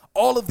heaven.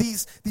 All of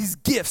these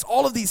gifts,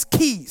 all of these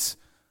keys,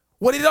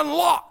 what it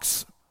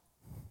unlocks,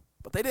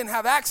 but they didn't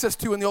have access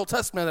to in the Old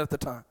Testament at the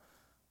time.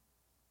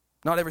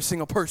 Not every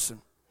single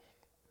person.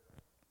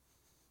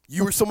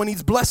 You or someone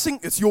needs blessing,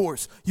 it's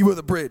yours. You are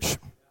the bridge.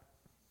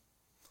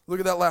 Look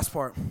at that last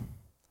part.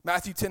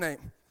 Matthew 10:8.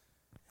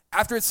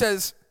 After it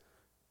says,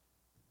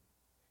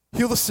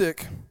 heal the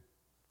sick,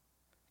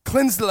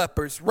 cleanse the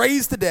lepers,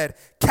 raise the dead,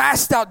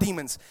 cast out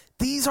demons.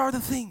 These are the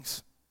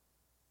things.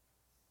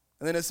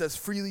 And then it says,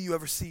 freely you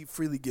have received,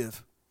 freely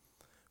give.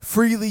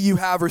 Freely you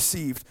have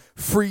received,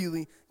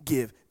 freely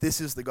give.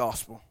 This is the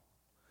gospel.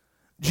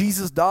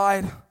 Jesus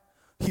died.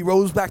 He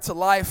rose back to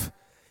life.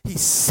 He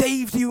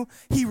saved you.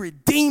 He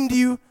redeemed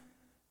you.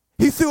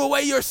 He threw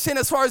away your sin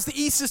as far as the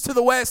east is to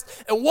the west.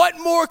 And what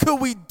more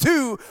could we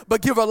do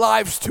but give our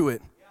lives to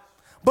it?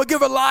 But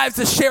give our lives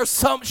to share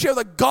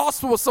the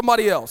gospel with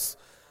somebody else.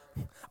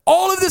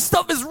 All of this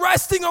stuff is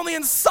resting on the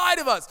inside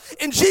of us.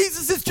 And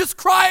Jesus is just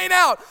crying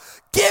out,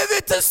 give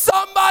it to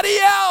somebody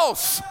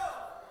else.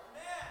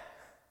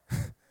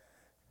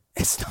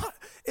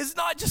 It's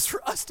not just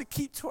for us to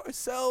keep to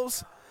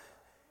ourselves.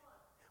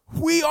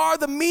 We are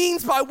the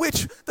means by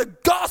which the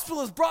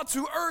gospel is brought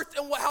to earth,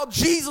 and how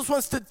Jesus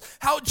wants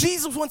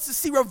to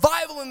see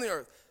revival in the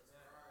earth.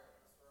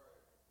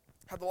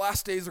 How the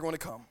last days are going to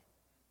come.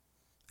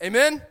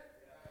 Amen?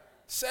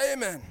 Say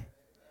amen.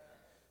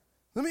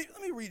 Let me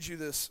read you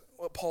this,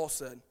 what Paul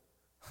said.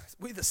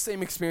 We have the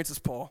same experience as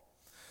Paul.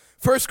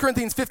 1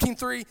 Corinthians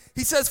 15:3,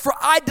 he says, for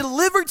I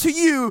delivered to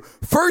you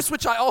first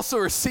which I also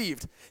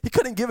received. He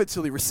couldn't give it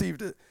till he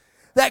received it.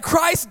 That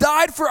Christ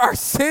died for our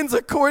sins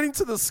according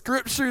to the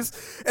scriptures,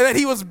 and that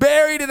he was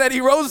buried, and that he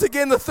rose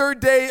again the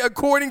third day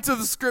according to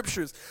the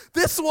scriptures.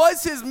 This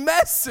was his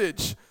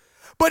message,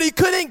 but he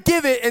couldn't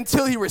give it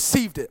until he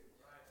received it.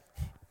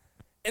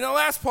 In the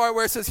last part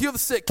where it says, heal the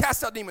sick,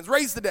 cast out demons,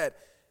 raise the dead.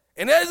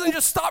 And it doesn't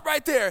just stop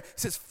right there. It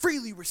says,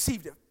 freely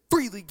received it,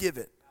 freely give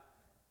it.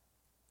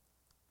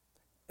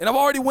 And I've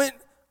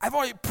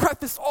already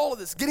prefaced all of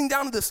this, getting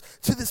down to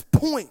this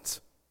point.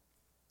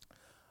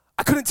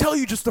 I couldn't tell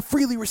you just to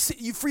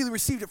you freely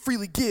received it,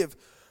 freely give,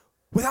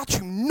 without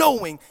you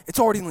knowing it's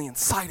already on the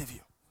inside of you.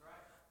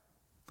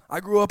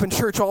 I grew up in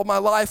church all my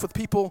life with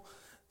people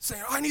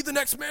saying, I need the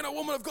next man or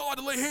woman of God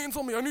to lay hands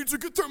on me. I need to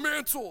get their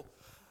mantle.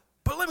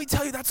 But let me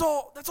tell you, that's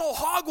all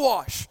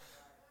hogwash.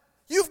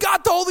 You've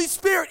got the Holy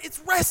Spirit. It's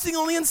resting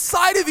on the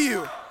inside of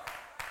you.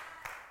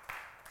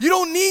 You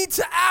don't need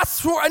to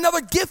ask for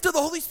another gift of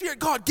the Holy Spirit.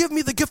 God, give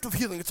me the gift of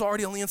healing. It's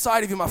already on the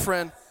inside of you, my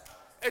friend.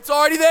 It's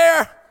already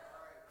there.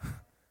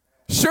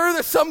 Sure,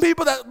 there's some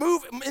people that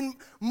move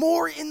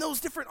more in those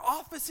different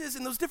offices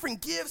and those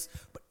different gifts,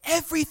 but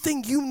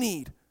everything you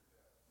need,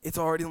 it's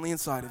already on the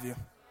inside of you.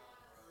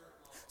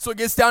 So it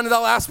gets down to that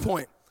last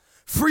point.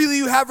 Freely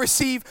you have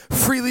received,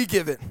 freely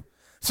give it.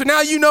 So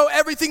now you know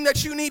everything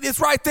that you need is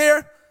right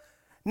there.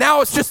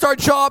 Now it's just our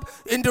job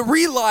and to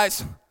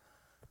realize,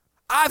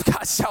 I've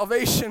got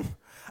salvation.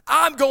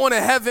 I'm going to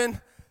heaven,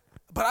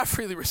 but I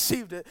freely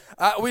received it.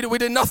 We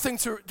did nothing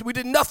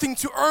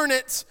to earn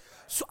it.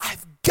 So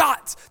I've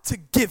got to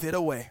give it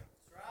away.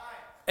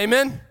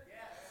 Amen?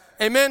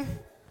 Amen?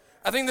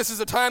 I think this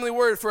is a timely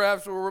word for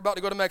after we're about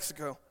to go to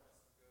Mexico.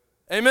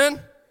 Amen?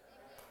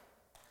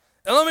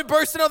 And let me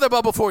burst another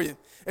bubble for you.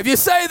 If you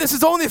say this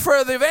is only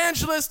for the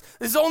evangelist,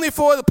 this is only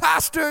for the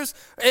pastors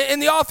in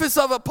the office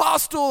of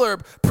apostle or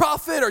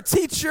prophet or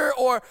teacher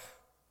or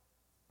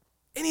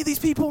any of these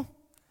people,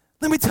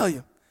 let me tell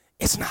you,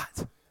 it's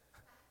not.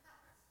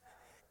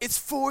 It's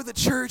for the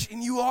church,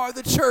 and you are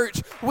the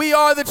church. We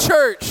are the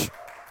church.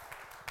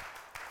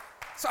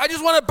 So I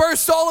just want to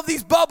burst all of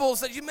these bubbles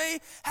that you may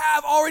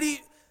have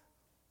already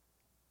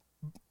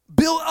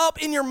built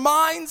up in your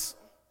minds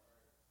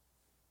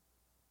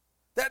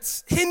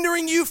that's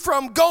hindering you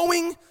from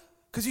going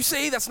because you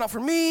say, that's not for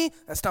me,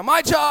 that's not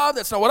my job,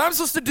 that's not what I'm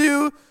supposed to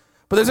do.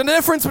 But there's a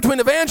difference between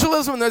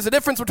evangelism and there's a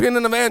difference between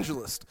an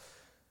evangelist.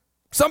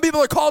 Some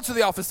people are called to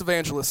the office of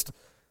evangelist.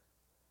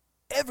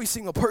 Every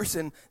single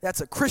person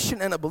that's a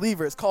Christian and a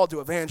believer is called to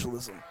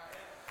evangelism.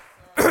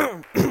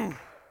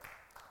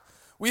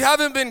 We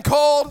haven't been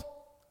called,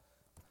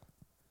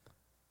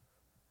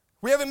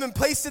 we haven't been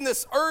placed in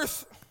this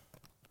earth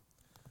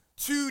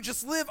to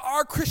just live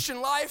our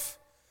Christian life,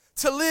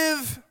 to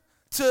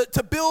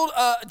build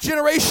a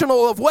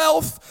generational of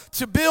wealth,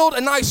 to build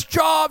a nice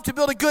job, to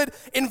build a good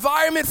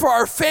environment for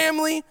our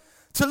family,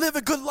 to live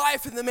a good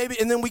life, and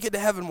then we get to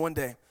heaven one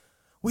day.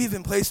 We've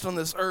been placed on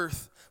this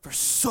earth for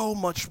so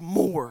much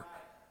more.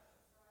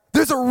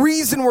 There's a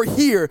reason we're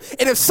here.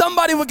 And if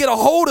somebody would get a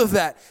hold of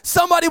that,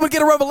 somebody would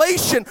get a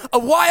revelation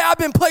of why I've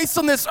been placed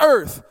on this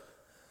earth.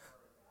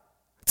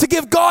 To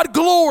give God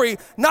glory,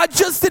 not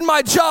just in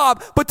my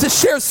job, but to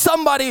share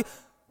somebody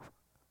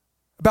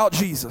about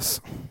Jesus.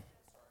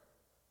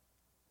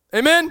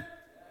 Amen?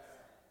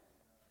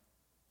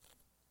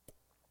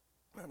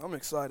 Man, I'm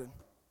excited.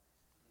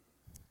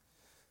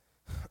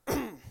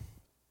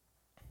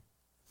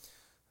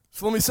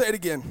 So let me say it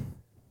again.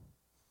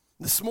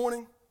 This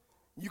morning,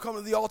 you come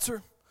to the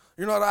altar,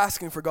 you're not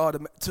asking for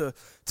God to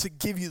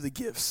give you the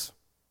gifts.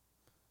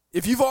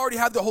 If you've already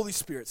had the Holy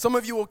Spirit, some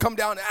of you will come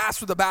down and ask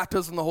for the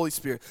baptism of the Holy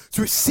Spirit,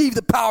 to receive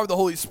the power of the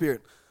Holy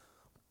Spirit.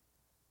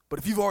 But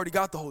if you've already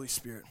got the Holy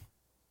Spirit,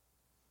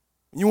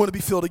 and you want to be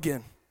filled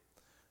again,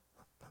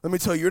 let me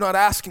tell you, you're not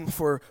asking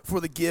for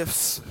the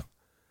gifts.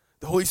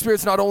 The Holy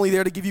Spirit's not only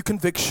there to give you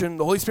conviction.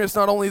 The Holy Spirit's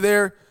not only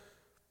there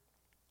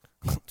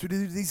to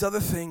do these other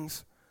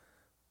things.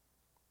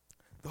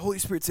 The Holy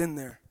Spirit's in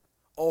there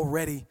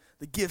already.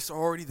 The gifts are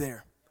already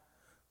there.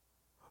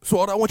 So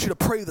what I want you to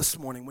pray this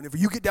morning, whenever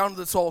you get down to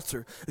this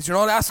altar, is you're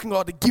not asking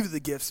God to give you the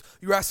gifts.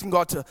 You're asking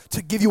God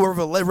to give you a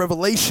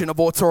revelation of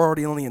what's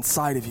already on the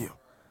inside of you.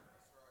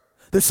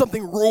 There's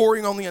something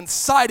roaring on the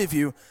inside of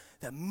you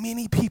that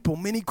many people,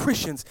 many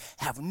Christians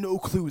have no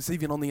clue is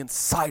even on the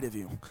inside of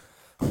you.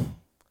 And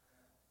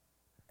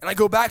I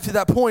go back to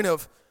that point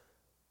of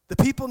the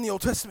people in the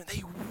Old Testament,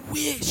 they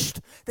wished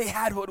they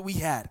had what we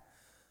had.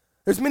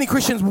 There's many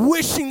Christians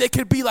wishing they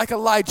could be like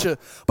Elijah,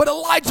 but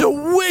Elijah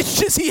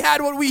wishes he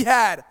had what we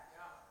had.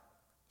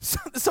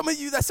 Some of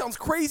you, that sounds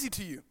crazy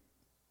to you,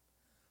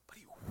 but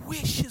he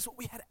wishes what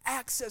we had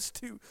access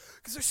to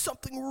because there's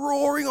something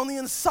roaring on the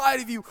inside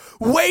of you,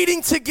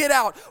 waiting to get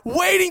out,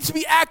 waiting to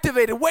be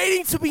activated,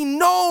 waiting to be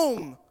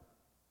known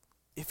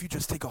if you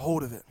just take a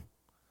hold of it.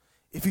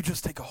 If you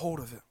just take a hold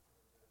of it.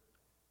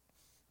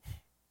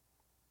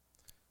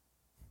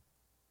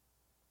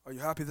 Are you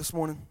happy this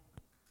morning?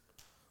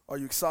 Are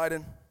you excited?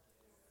 And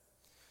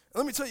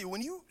let me tell you,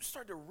 when you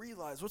start to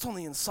realize what's on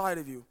the inside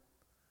of you,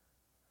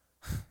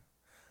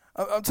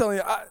 I'm telling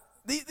you,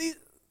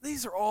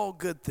 these are all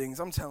good things.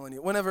 I'm telling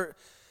you, whenever,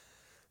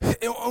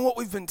 and what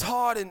we've been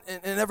taught and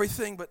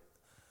everything, but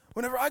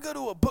whenever I go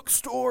to a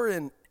bookstore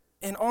and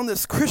on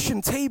this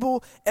Christian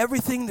table,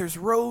 everything, there's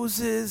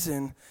roses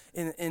and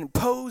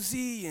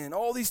posy and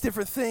all these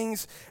different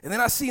things. And then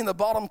I see in the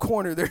bottom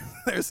corner,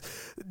 there's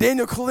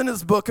Daniel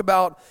Kalina's book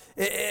about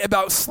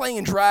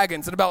slaying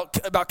dragons and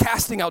about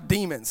casting out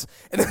demons.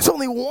 And there's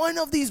only one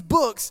of these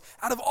books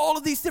out of all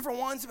of these different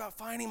ones about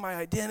finding my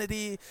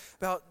identity,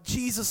 about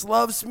Jesus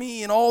loves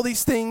me and all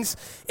these things.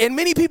 And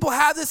many people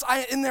have this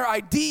in their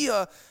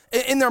idea,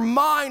 in their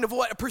mind of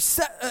what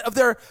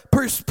their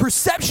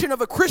perception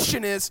of a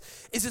Christian is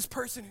this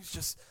person who's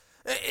just,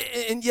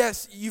 and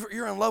yes,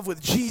 you're in love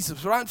with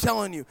Jesus, but I'm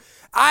telling you,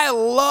 I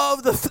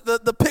love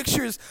the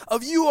pictures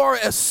of you are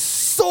a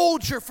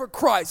soldier for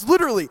Christ.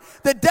 Literally,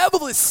 the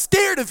devil is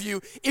scared of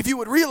you if you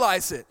would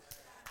realize it,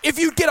 if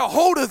you get a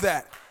hold of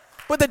that.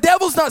 But the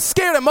devil's not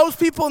scared of most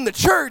people in the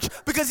church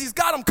because he's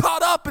got them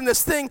caught up in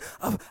this thing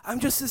of, I'm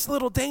just this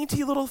little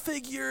dainty little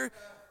figure.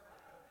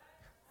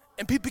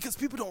 And because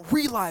people don't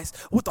realize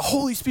what the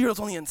Holy Spirit is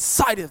on the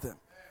inside of them.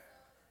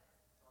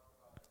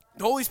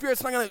 The Holy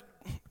Spirit's not going to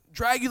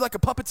drag you like a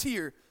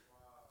puppeteer.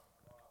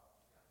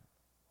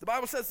 The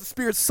Bible says the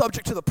Spirit's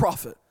subject to the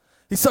prophet.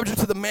 He's subject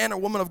to the man or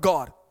woman of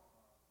God.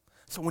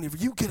 So whenever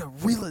you get a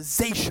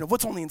realization of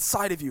what's on the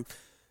inside of you,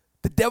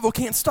 the devil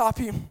can't stop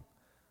you.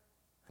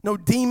 No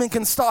demon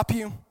can stop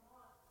you.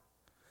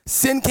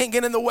 Sin can't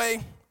get in the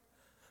way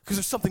because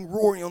there's something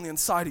roaring on the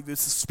inside of you.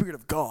 It's the Spirit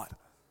of God.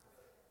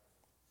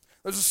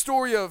 There's a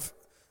story of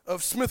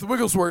Smith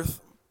Wigglesworth.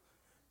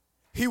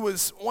 He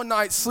was one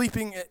night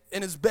sleeping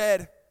in his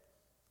bed,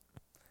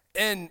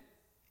 and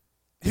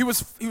he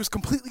was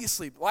completely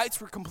asleep. Lights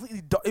were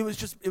completely dark. It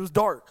was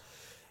dark.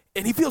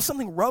 And he feels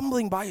something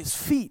rumbling by his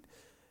feet.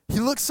 He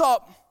looks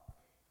up,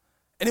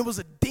 and it was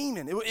a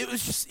demon. It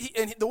was just,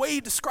 and the way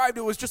he described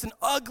it was just an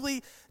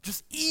ugly,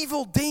 just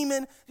evil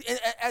demon. And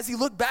as he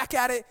looked back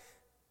at it,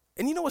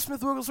 and you know what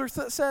Smith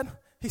Wigglesworth said?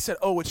 He said,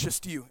 "Oh, it's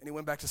just you," and he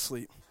went back to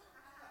sleep.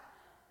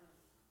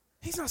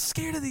 He's not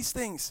scared of these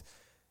things.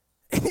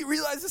 And he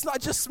realized it's not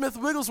just Smith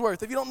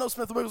Wigglesworth. If you don't know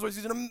Smith Wigglesworth,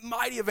 he's a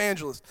mighty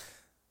evangelist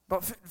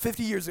about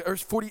 50 years ago, or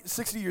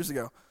 60 years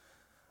ago.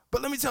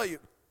 But let me tell you,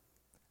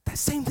 that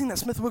same thing that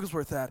Smith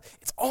Wigglesworth had,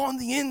 it's on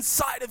the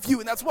inside of you,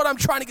 and that's what I'm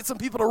trying to get some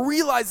people to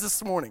realize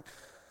this morning.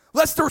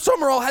 Lester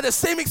Summerall had the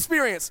same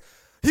experience.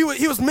 He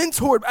was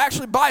mentored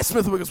actually by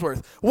Smith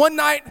Wigglesworth. One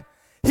night,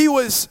 he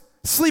was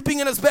sleeping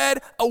in his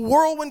bed. A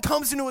whirlwind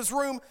comes into his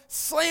room,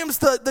 slams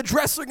the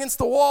dresser against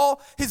the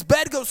wall. His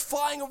bed goes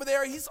flying over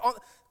there.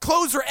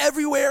 Clothes are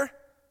everywhere.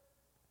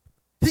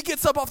 He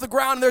gets up off the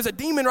ground, and there's a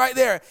demon right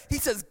there. He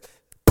says,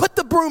 "Put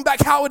the broom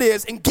back how it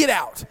is and get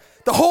out."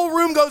 The whole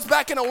room goes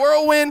back in a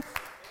whirlwind.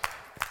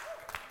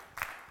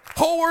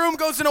 Whole room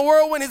goes in a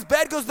whirlwind. His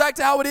bed goes back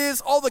to how it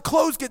is. All the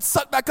clothes get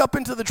sucked back up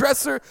into the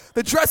dresser.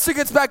 The dresser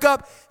gets back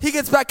up. He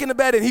gets back into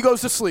bed, and he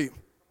goes to sleep.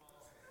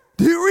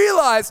 Do you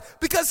realize?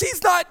 Because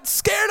he's not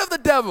scared of the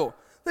devil.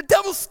 The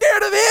devil's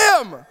scared of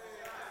him.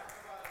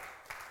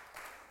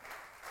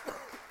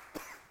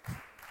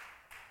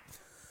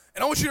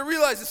 And I want you to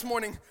realize this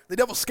morning, the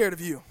devil's scared of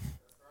you.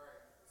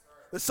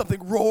 There's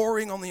something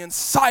roaring on the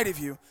inside of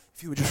you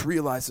if you would just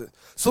realize it.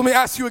 So let me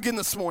ask you again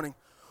this morning.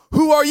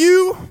 Who are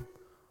you,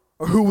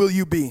 or who will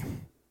you be?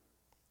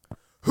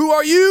 Who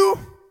are you,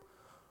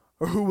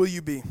 or who will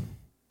you be?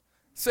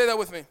 Say that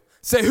with me.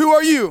 Say, who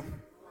are you?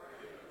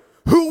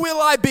 Who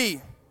will I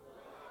be?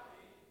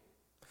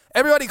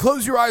 Everybody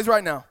close your eyes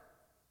right now.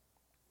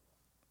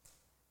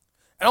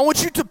 And I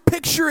want you to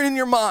picture it in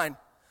your mind.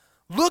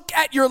 Look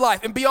at your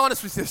life and be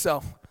honest with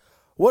yourself.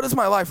 What does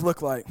my life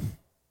look like?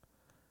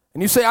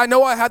 And you say, I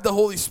know I had the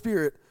Holy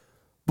Spirit,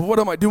 but what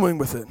am I doing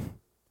with it?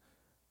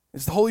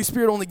 Is the Holy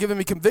Spirit only giving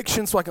me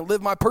conviction so I can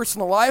live my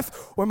personal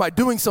life, or am I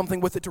doing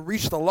something with it to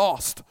reach the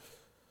lost?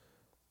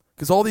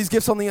 Because all these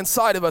gifts on the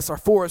inside of us are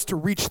for us to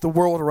reach the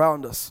world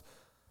around us.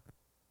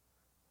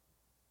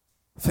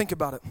 Think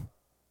about it.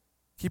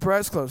 Keep your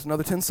eyes closed.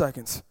 Another 10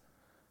 seconds.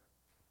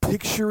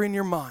 Picture in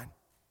your mind,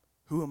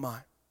 who am I?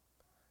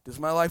 Does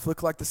my life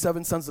look like the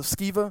 7 sons of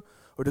Sceva,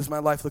 or does my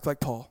life look like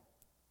Paul?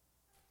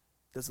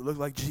 Does it look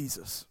like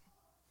Jesus?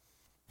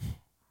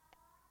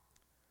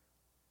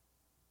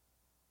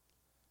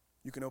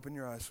 You can open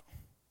your eyes.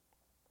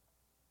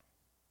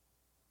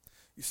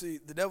 You see,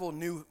 the devil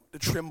knew to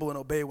tremble and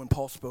obey when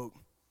Paul spoke.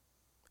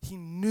 He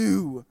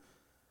knew,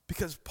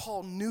 because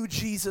Paul knew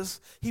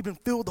Jesus. He'd been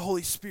filled with the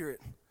Holy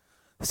Spirit.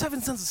 The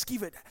 7 sons of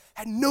Sceva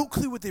had no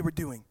clue what they were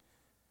doing.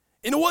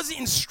 And it wasn't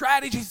in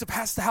strategies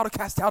to how to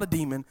cast out a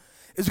demon.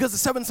 It's because the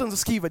 7 sons of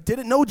Sceva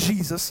didn't know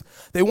Jesus.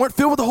 They weren't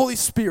filled with the Holy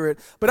Spirit.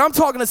 But I'm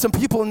talking to some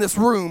people in this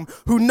room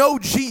who know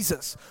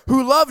Jesus,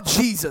 who love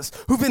Jesus,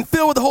 who've been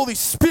filled with the Holy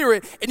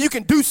Spirit, and you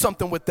can do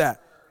something with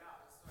that.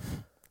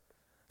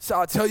 So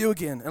I'll tell you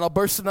again, and I'll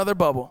burst another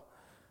bubble.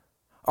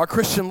 Our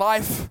Christian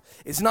life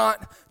is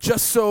not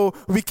just so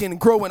we can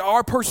grow in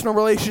our personal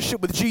relationship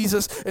with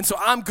Jesus, and so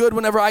I'm good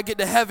whenever I get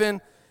to heaven,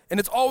 and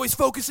it's always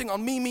focusing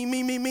on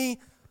me.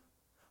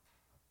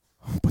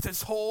 But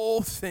this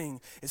whole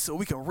thing is so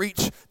we can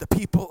reach the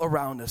people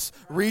around us,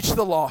 reach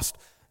the lost,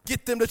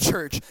 get them to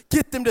church,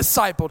 get them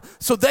discipled,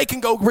 so they can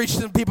go reach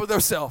the people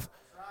themselves.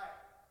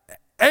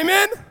 Right.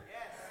 Amen? Yes.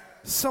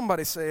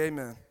 Somebody say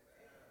amen.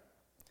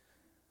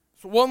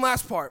 So one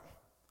last part.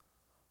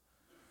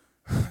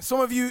 Some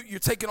of you, you're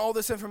taking all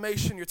this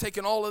information, you're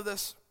taking all of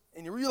this,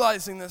 and you're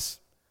realizing this,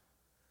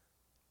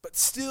 but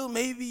still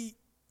maybe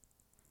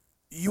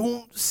you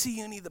won't see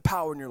any of the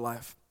power in your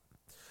life.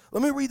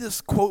 Let me read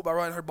this quote by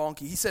Reinhard Bonnke.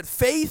 He said,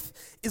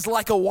 faith is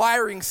like a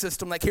wiring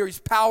system that carries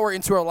power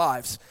into our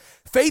lives.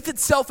 Faith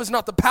itself is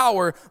not the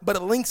power, but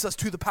it links us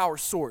to the power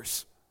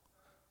source.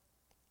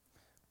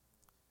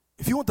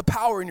 If you want the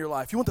power in your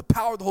life, you want the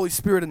power of the Holy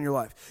Spirit in your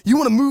life, you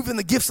want to move in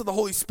the gifts of the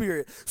Holy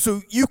Spirit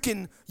so you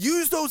can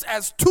use those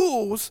as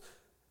tools,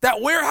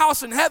 that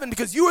warehouse in heaven,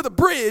 because you are the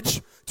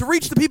bridge to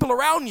reach the people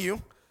around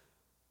you,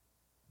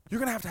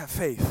 you're going to have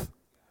faith.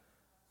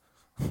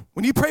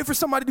 When you pray for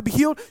somebody to be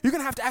healed, you're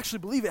going to have to actually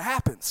believe it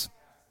happens.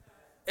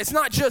 It's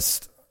not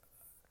just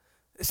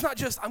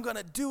I'm going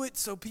to do it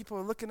so people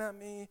are looking at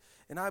me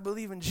and I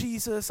believe in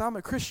Jesus, I'm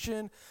a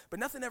Christian, but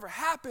nothing ever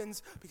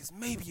happens because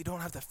maybe you don't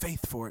have the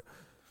faith for it.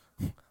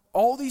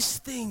 All these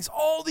things.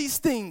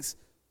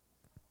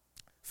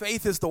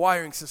 Faith is the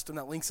wiring system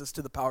that links us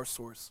to the power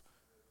source.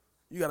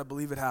 You got to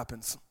believe it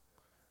happens.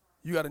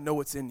 You got to know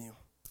what's in you.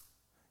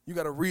 You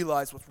got to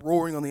realize what's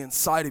roaring on the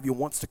inside of you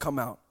wants to come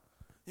out.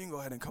 You can go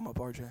ahead and come up,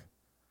 RJ.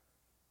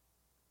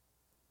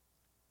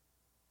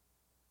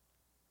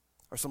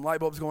 Are some light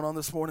bulbs going on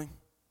this morning?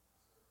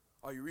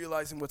 Are you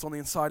realizing what's on the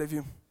inside of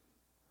you?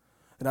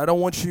 And I don't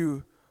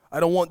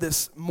want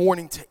this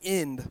morning to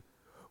end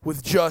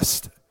with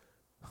just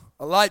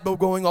A light bulb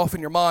going off in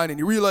your mind and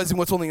you're realizing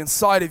what's on the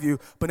inside of you,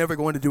 but never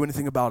going to do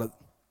anything about it.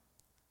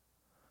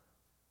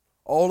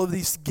 All of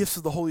these gifts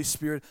of the Holy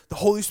Spirit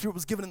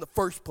was given in the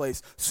first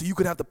place so you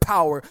could have the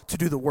power to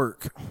do the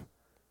work.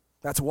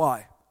 That's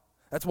why.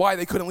 That's why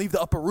they couldn't leave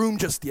the upper room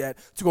just yet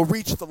to go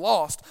reach the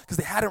lost, because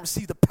they hadn't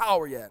received the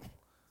power yet.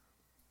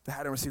 They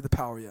hadn't received the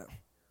power yet.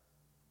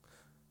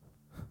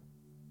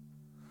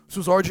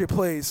 So as RJ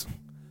plays,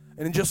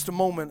 and in just a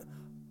moment,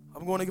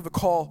 I'm going to give a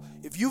call.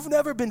 If you've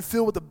never been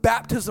filled with the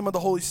baptism of the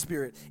Holy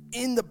Spirit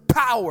in the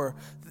power,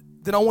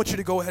 then I want you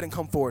to go ahead and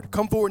come forward.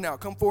 Come forward now.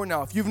 Come forward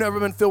now. If you've never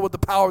been filled with the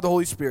power of the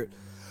Holy Spirit.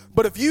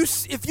 But if you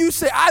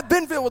say, I've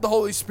been filled with the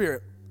Holy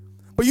Spirit,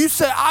 but you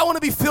say, I want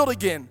to be filled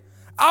again.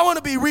 I want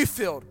to be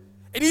refilled.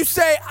 And you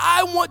say,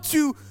 I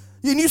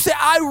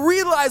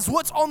realize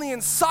what's on the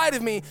inside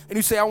of me, and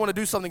you say, I want to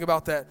do something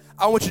about that.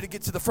 I want you to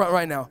get to the front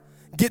right now.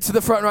 Get to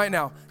the front right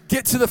now.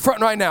 Get to the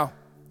front right now.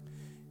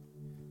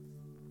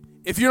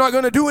 If you're not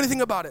going to do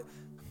anything about it,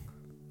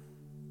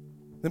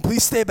 then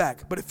please stay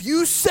back. But if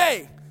you're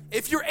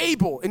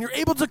able, and you're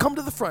able to come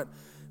to the front,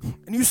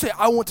 and you say,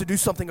 I want to do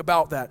something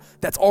about that,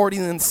 that's already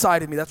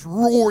inside of me, that's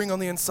roaring on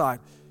the inside,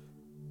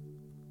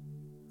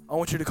 I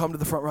want you to come to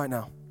the front right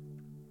now.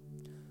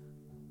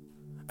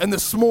 And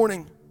this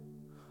morning,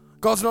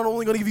 God's not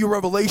only going to give you a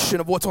revelation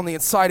of what's on the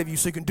inside of you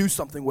so you can do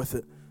something with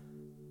it.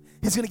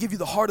 He's going to give you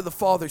the heart of the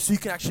Father so you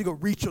can actually go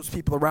reach those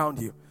people around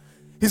you.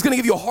 He's going to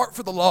give you a heart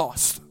for the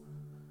lost.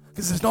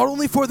 Because it's not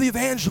only for the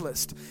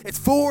evangelist, it's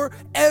for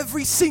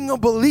every single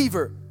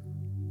believer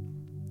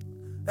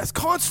that's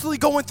constantly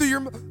going through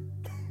your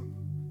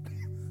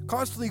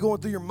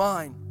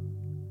mind.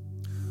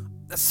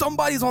 That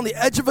somebody's on the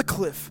edge of a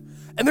cliff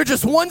and they're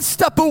just one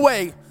step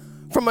away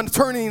from an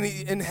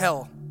eternity in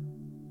hell.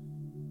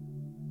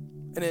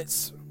 And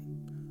it's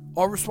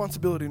our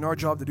responsibility and our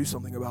job to do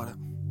something about it.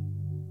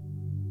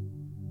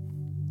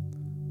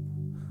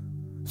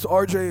 So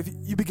RJ, if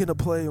you begin to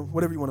play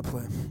whatever you want to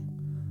play,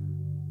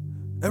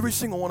 every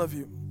single one of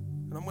you,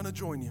 and I'm going to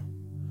join you,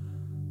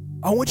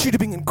 I want you to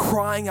begin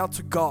crying out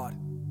to God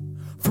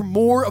for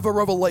more of a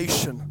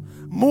revelation,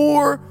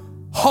 more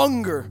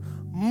hunger,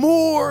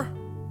 more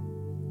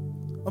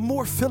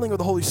filling of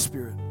the Holy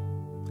Spirit.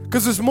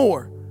 Because there's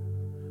more.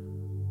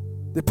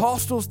 The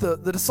apostles, the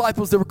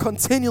disciples, they were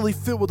continually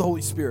filled with the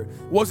Holy Spirit.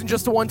 It wasn't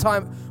just a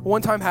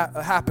one-time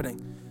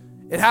happening.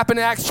 It happened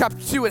in Acts chapter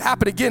 2. It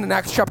happened again in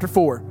Acts chapter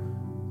 4.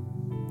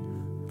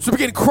 So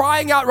begin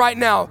crying out right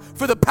now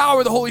for the power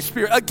of the Holy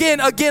Spirit.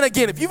 Again.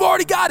 If you've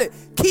already got it,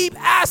 keep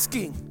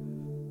asking.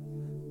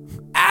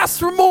 Ask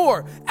for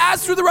more.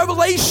 Ask for the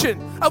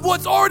revelation of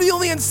what's already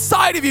on the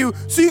inside of you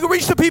so you can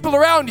reach the people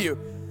around you.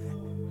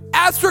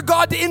 Ask for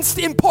God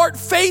to impart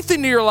faith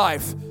into your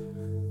life.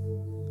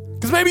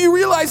 Because maybe you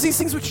realize these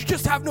things, but you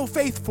just have no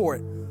faith for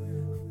it.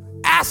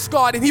 Ask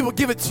God and He will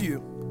give it to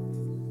you.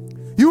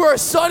 You are a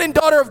son and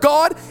daughter of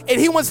God, and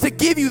He wants to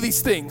give you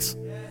these things.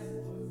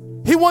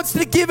 He wants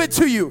to give it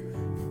to you.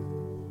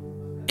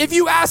 If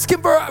you ask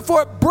Him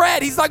for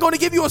bread, He's not going to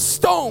give you a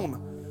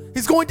stone.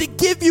 He's going to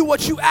give you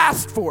what you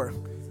asked for.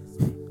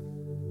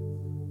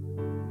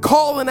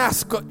 Call and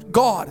ask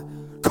God.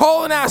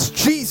 Call and ask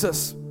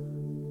Jesus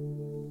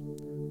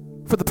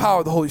for the power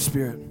of the Holy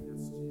Spirit.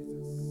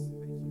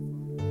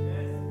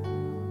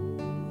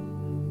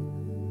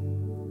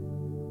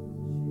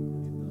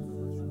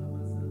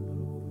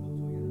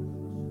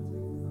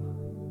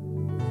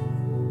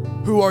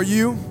 Who are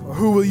you, or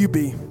who will you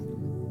be?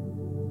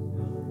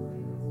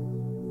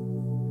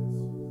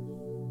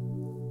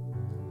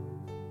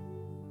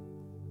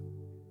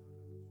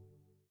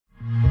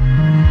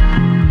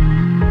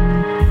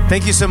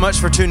 Thank you so much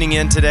for tuning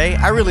in today.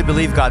 I really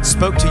believe God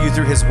spoke to you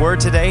through His Word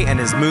today and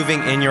is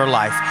moving in your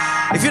life.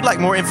 If you'd like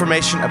more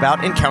information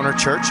about Encounter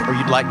Church, or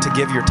you'd like to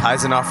give your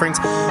tithes and offerings,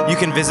 you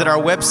can visit our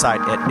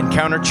website at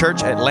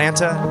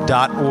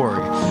encounterchurchatlanta.org.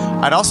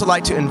 I'd also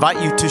like to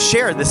invite you to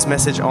share this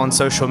message on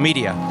social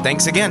media.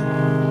 Thanks again.